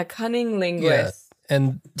 Okay. A cunning Yeah. linguist.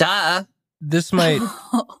 And Duh. this might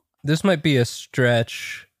be a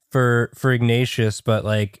stretch for Ignatius, but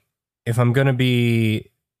like if I'm gonna be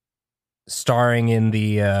starring in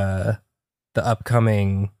the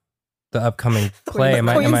upcoming play, am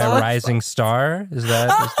I Queen's a Launch. rising star? Is there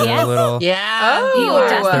Yes. a little Yeah. Oh. You Is there a is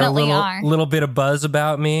there a definitely little, are. little bit of buzz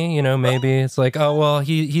about me? You know, maybe it's like, oh well,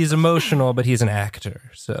 he's emotional, but he's an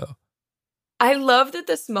actor, so. I love that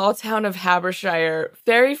the small town of Habershire,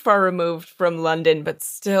 very far removed from London, but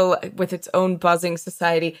still with its own buzzing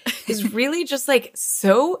society, is really just like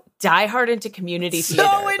so diehard into community So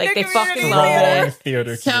theater. into Like they fucking community love theater. it.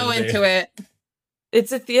 Theater So community. into it.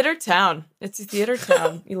 It's a theater town.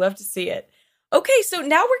 You love to see it. Okay, so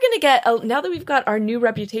now we're going to get, now that we've got our new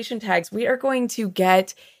reputation tags, we are going to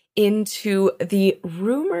get into the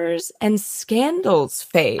rumors and scandals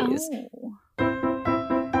phase. Oh.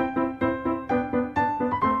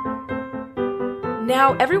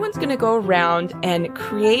 Now, everyone's going to go around and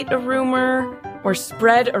create a rumor or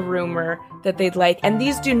spread a rumor that they'd like. And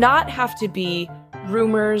these do not have to be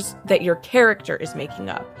rumors that your character is making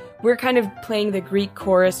up. We're kind of playing the Greek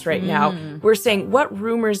chorus right now. We're saying, what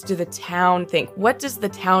rumors do the town think? What does the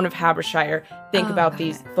town of Habershire think about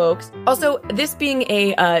these folks? Also, this being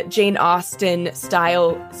a Jane Austen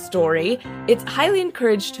style story, it's highly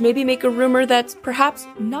encouraged to maybe make a rumor that's perhaps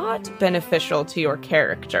not beneficial to your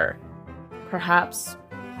character. Perhaps.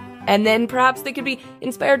 And then perhaps they could be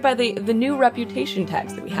inspired by the new reputation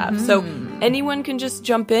tags that we have. So anyone can just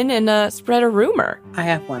jump in and spread a rumor. I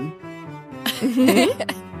have one.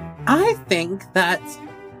 I think that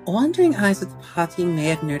Wandering Eyes at the Party may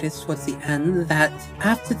have noticed towards the end that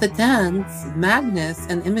after the dance, Magnus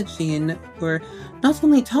and Imogen were not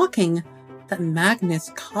only talking, that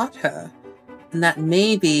Magnus caught her. And that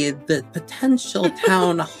maybe the potential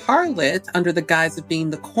town harlot, under the guise of being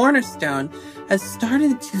the cornerstone, has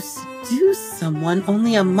started to seduce someone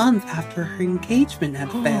only a month after her engagement had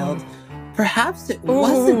failed. Perhaps it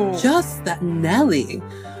wasn't just that Nellie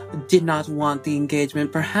did not want the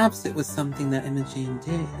engagement. Perhaps it was something that Imogen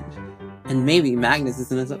did. And maybe Magnus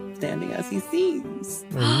isn't as upstanding as he seems.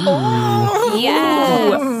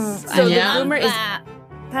 Yes. So Yeah. the rumor is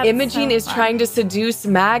That's Imogen so is fun. trying to seduce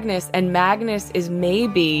Magnus, and Magnus is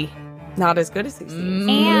maybe not as good as he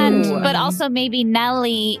seems. But also maybe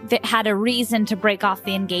Nellie that had a reason to break off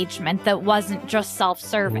the engagement that wasn't just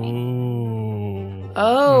self-serving. Ooh.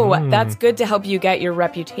 Oh, that's good to help you get your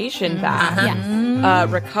reputation back. Yeah.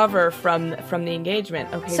 Recover from the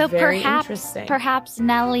engagement. Okay, So very perhaps interesting.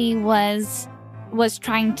 Nellie was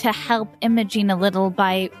trying to help Imogen a little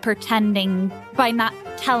by not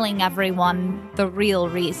telling everyone the real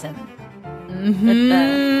reason that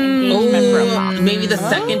the engagement broke off. Maybe the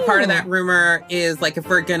second part of that rumor is like if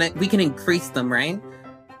we can increase them, right?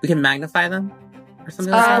 We can magnify them or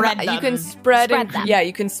something like that. Spread You them. can spread them. Yeah,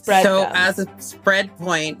 you can spread So them. as a spread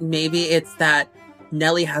point, maybe it's that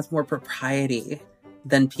Nellie has more propriety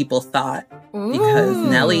than people thought because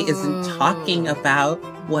Nellie isn't talking about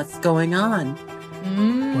what's going on.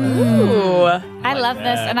 Ooh. I Like love this,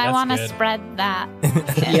 that. and I That's want to good. spread that.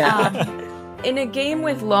 Yeah. In a game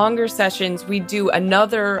with longer sessions, we do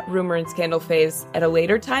another rumor and scandal phase at a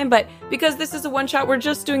later time, but because this is a one-shot, we're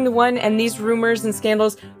just doing the one, and these rumors and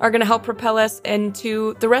scandals are going to help propel us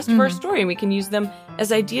into the rest of our story, and we can use them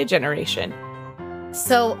as idea generation.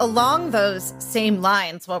 So, along those same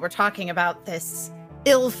lines, while we're talking about this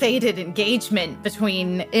ill-fated engagement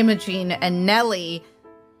between Imogen and Nellie,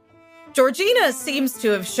 Georgina seems to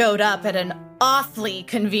have showed up at an awfully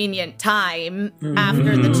convenient time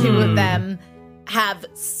after the two of them have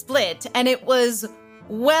split. And it was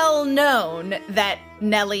well known that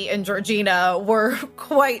Nellie and Georgina were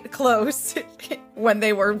quite close when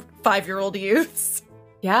they were 5-year-old youths.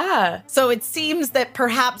 Yeah. So it seems that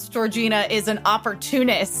perhaps Georgina is an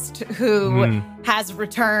opportunist who has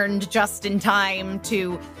returned just in time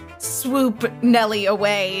to swoop Nellie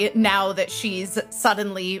away now that she's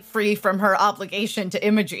suddenly free from her obligation to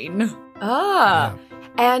Imogen. Ah.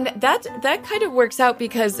 And that kind of works out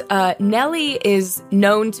because Nellie is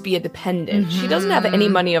known to be a dependent. She doesn't have any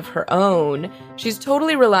money of her own. She's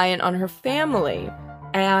totally reliant on her family.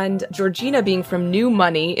 And Georgina, being from New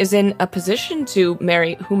Money, is in a position to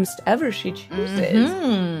marry whomsoever she chooses.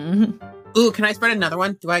 Ooh, can I spread another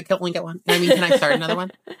one? Do I only get one? I mean, can I start another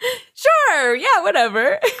one? Sure, yeah,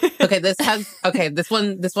 whatever. Okay, this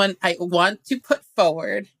one I want to put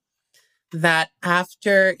forward that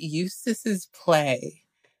after Eustace's play,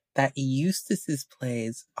 that Eustace's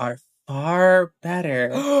plays are far better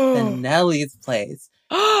than Nellie's place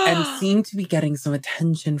and seem to be getting some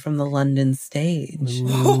attention from the London stage.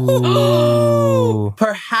 Ooh.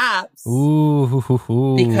 Perhaps Ooh.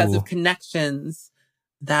 because of connections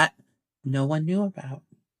that no one knew about.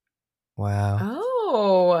 Wow.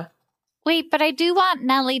 Oh. Wait, but I do want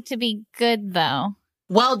Nellie to be good, though.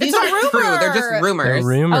 Well, these It's a aren't true. They're just rumor. rumors. They're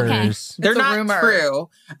rumors. They're It's a not rumor. true.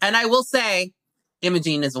 And I will say,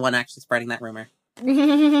 Imogene is the one actually spreading that rumor. Oh.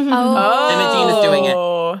 Imogene is doing it.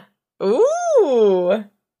 Ooh.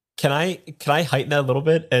 Can I heighten that a little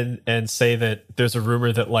bit and say that there's a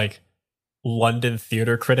rumor that like London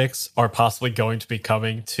theater critics are possibly going to be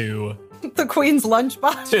coming to The Queen's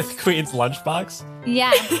lunchbox. the Queen's lunchbox?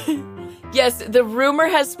 Yeah. Yes, the rumor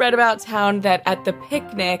has spread about town that at the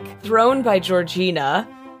picnic thrown by Georgina,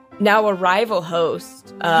 now a rival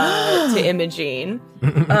host to Imogene,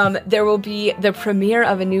 there will be the premiere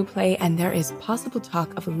of a new play, and there is possible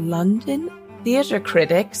talk of London theater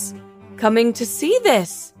critics coming to see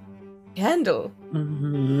this. Scandal.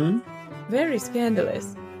 Mm-hmm. Very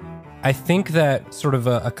scandalous. I think that sort of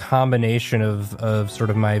a combination of sort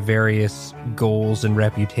of my various goals and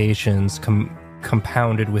reputations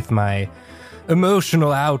compounded with my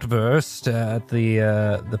emotional outburst at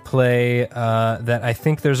the play, that I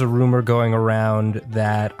think there's a rumor going around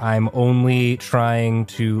that I'm only trying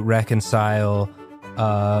to reconcile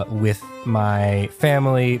with my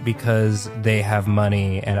family because they have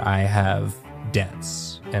money and I have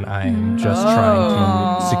debts, and I'm just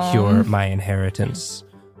trying to secure my inheritance.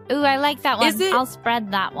 Ooh, I like that one. Is it- I'll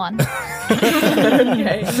spread that one.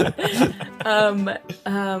 Okay.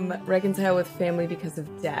 Reconcile with family because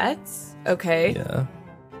of debts. Okay. Yeah.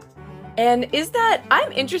 And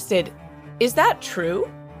I'm interested, is that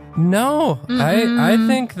true? No, I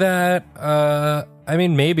think that, I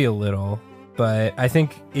mean, maybe a little, but I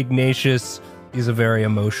think Ignatius is a very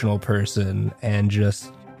emotional person, and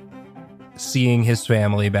just seeing his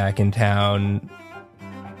family back in town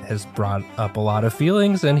has brought up a lot of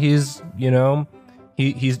feelings, and he's,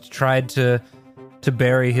 he's tried to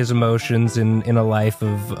bury his emotions in a life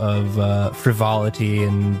of frivolity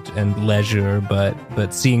and leisure,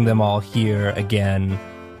 but seeing them all here again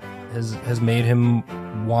has made him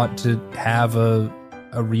want to have a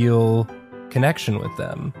real connection with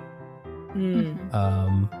them.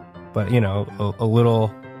 But a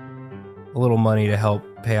little money to help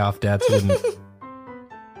pay off debts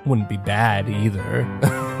wouldn't be bad either.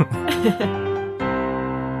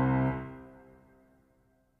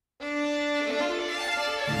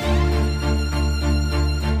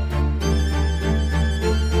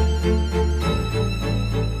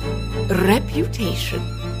 Reputation.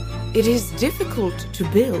 It is difficult to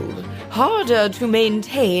build, harder to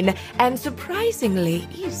maintain, and surprisingly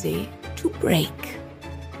easy to break.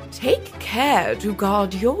 Take care to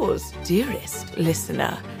guard yours, dearest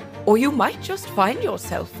listener, or you might just find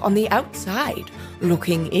yourself on the outside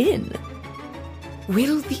looking in.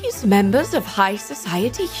 Will these members of high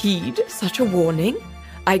society heed such a warning?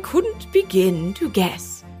 I couldn't begin to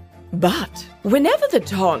guess. But whenever the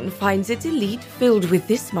Dawn finds its elite filled with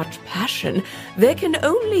this much passion, there can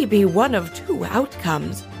only be one of two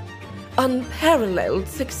outcomes: unparalleled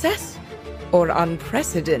success or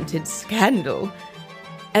unprecedented scandal.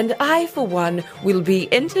 And I, for one, will be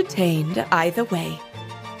entertained either way.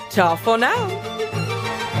 Ta for now.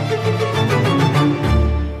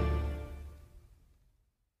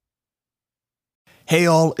 Hey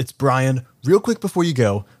all, it's Brian. Real quick before you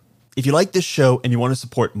go, if you like this show and you want to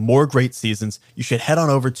support more great seasons, you should head on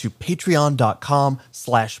over to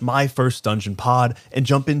patreon.com/myfirstdungeonpod and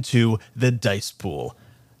jump into the Dice Pool.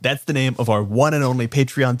 That's the name of our one and only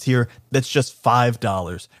Patreon tier that's just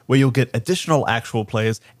 $5, where you'll get additional actual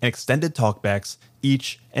plays and extended talkbacks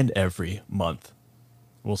each and every month.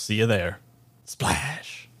 We'll see you there.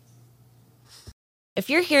 Splash! If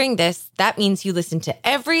you're hearing this, that means you listened to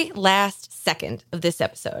every last second of this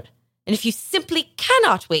episode. And if you simply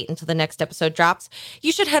cannot wait until the next episode drops,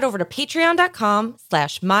 you should head over to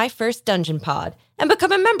patreon.com/myfirstdungeonpod and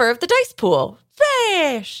become a member of the Dice Pool.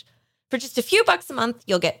 Splash! For just a few bucks a month,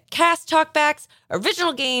 you'll get cast talkbacks,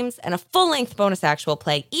 original games, and a full-length bonus actual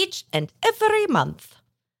play each and every month.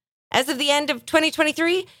 As of the end of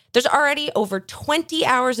 2023, there's already over 20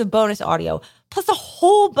 hours of bonus audio, plus a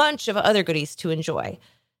whole bunch of other goodies to enjoy.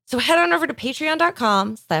 So head on over to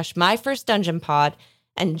patreon.com/myfirstdungeonpod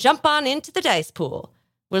and jump on into the Dice Pool.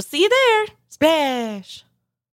 We'll see you there. Splash!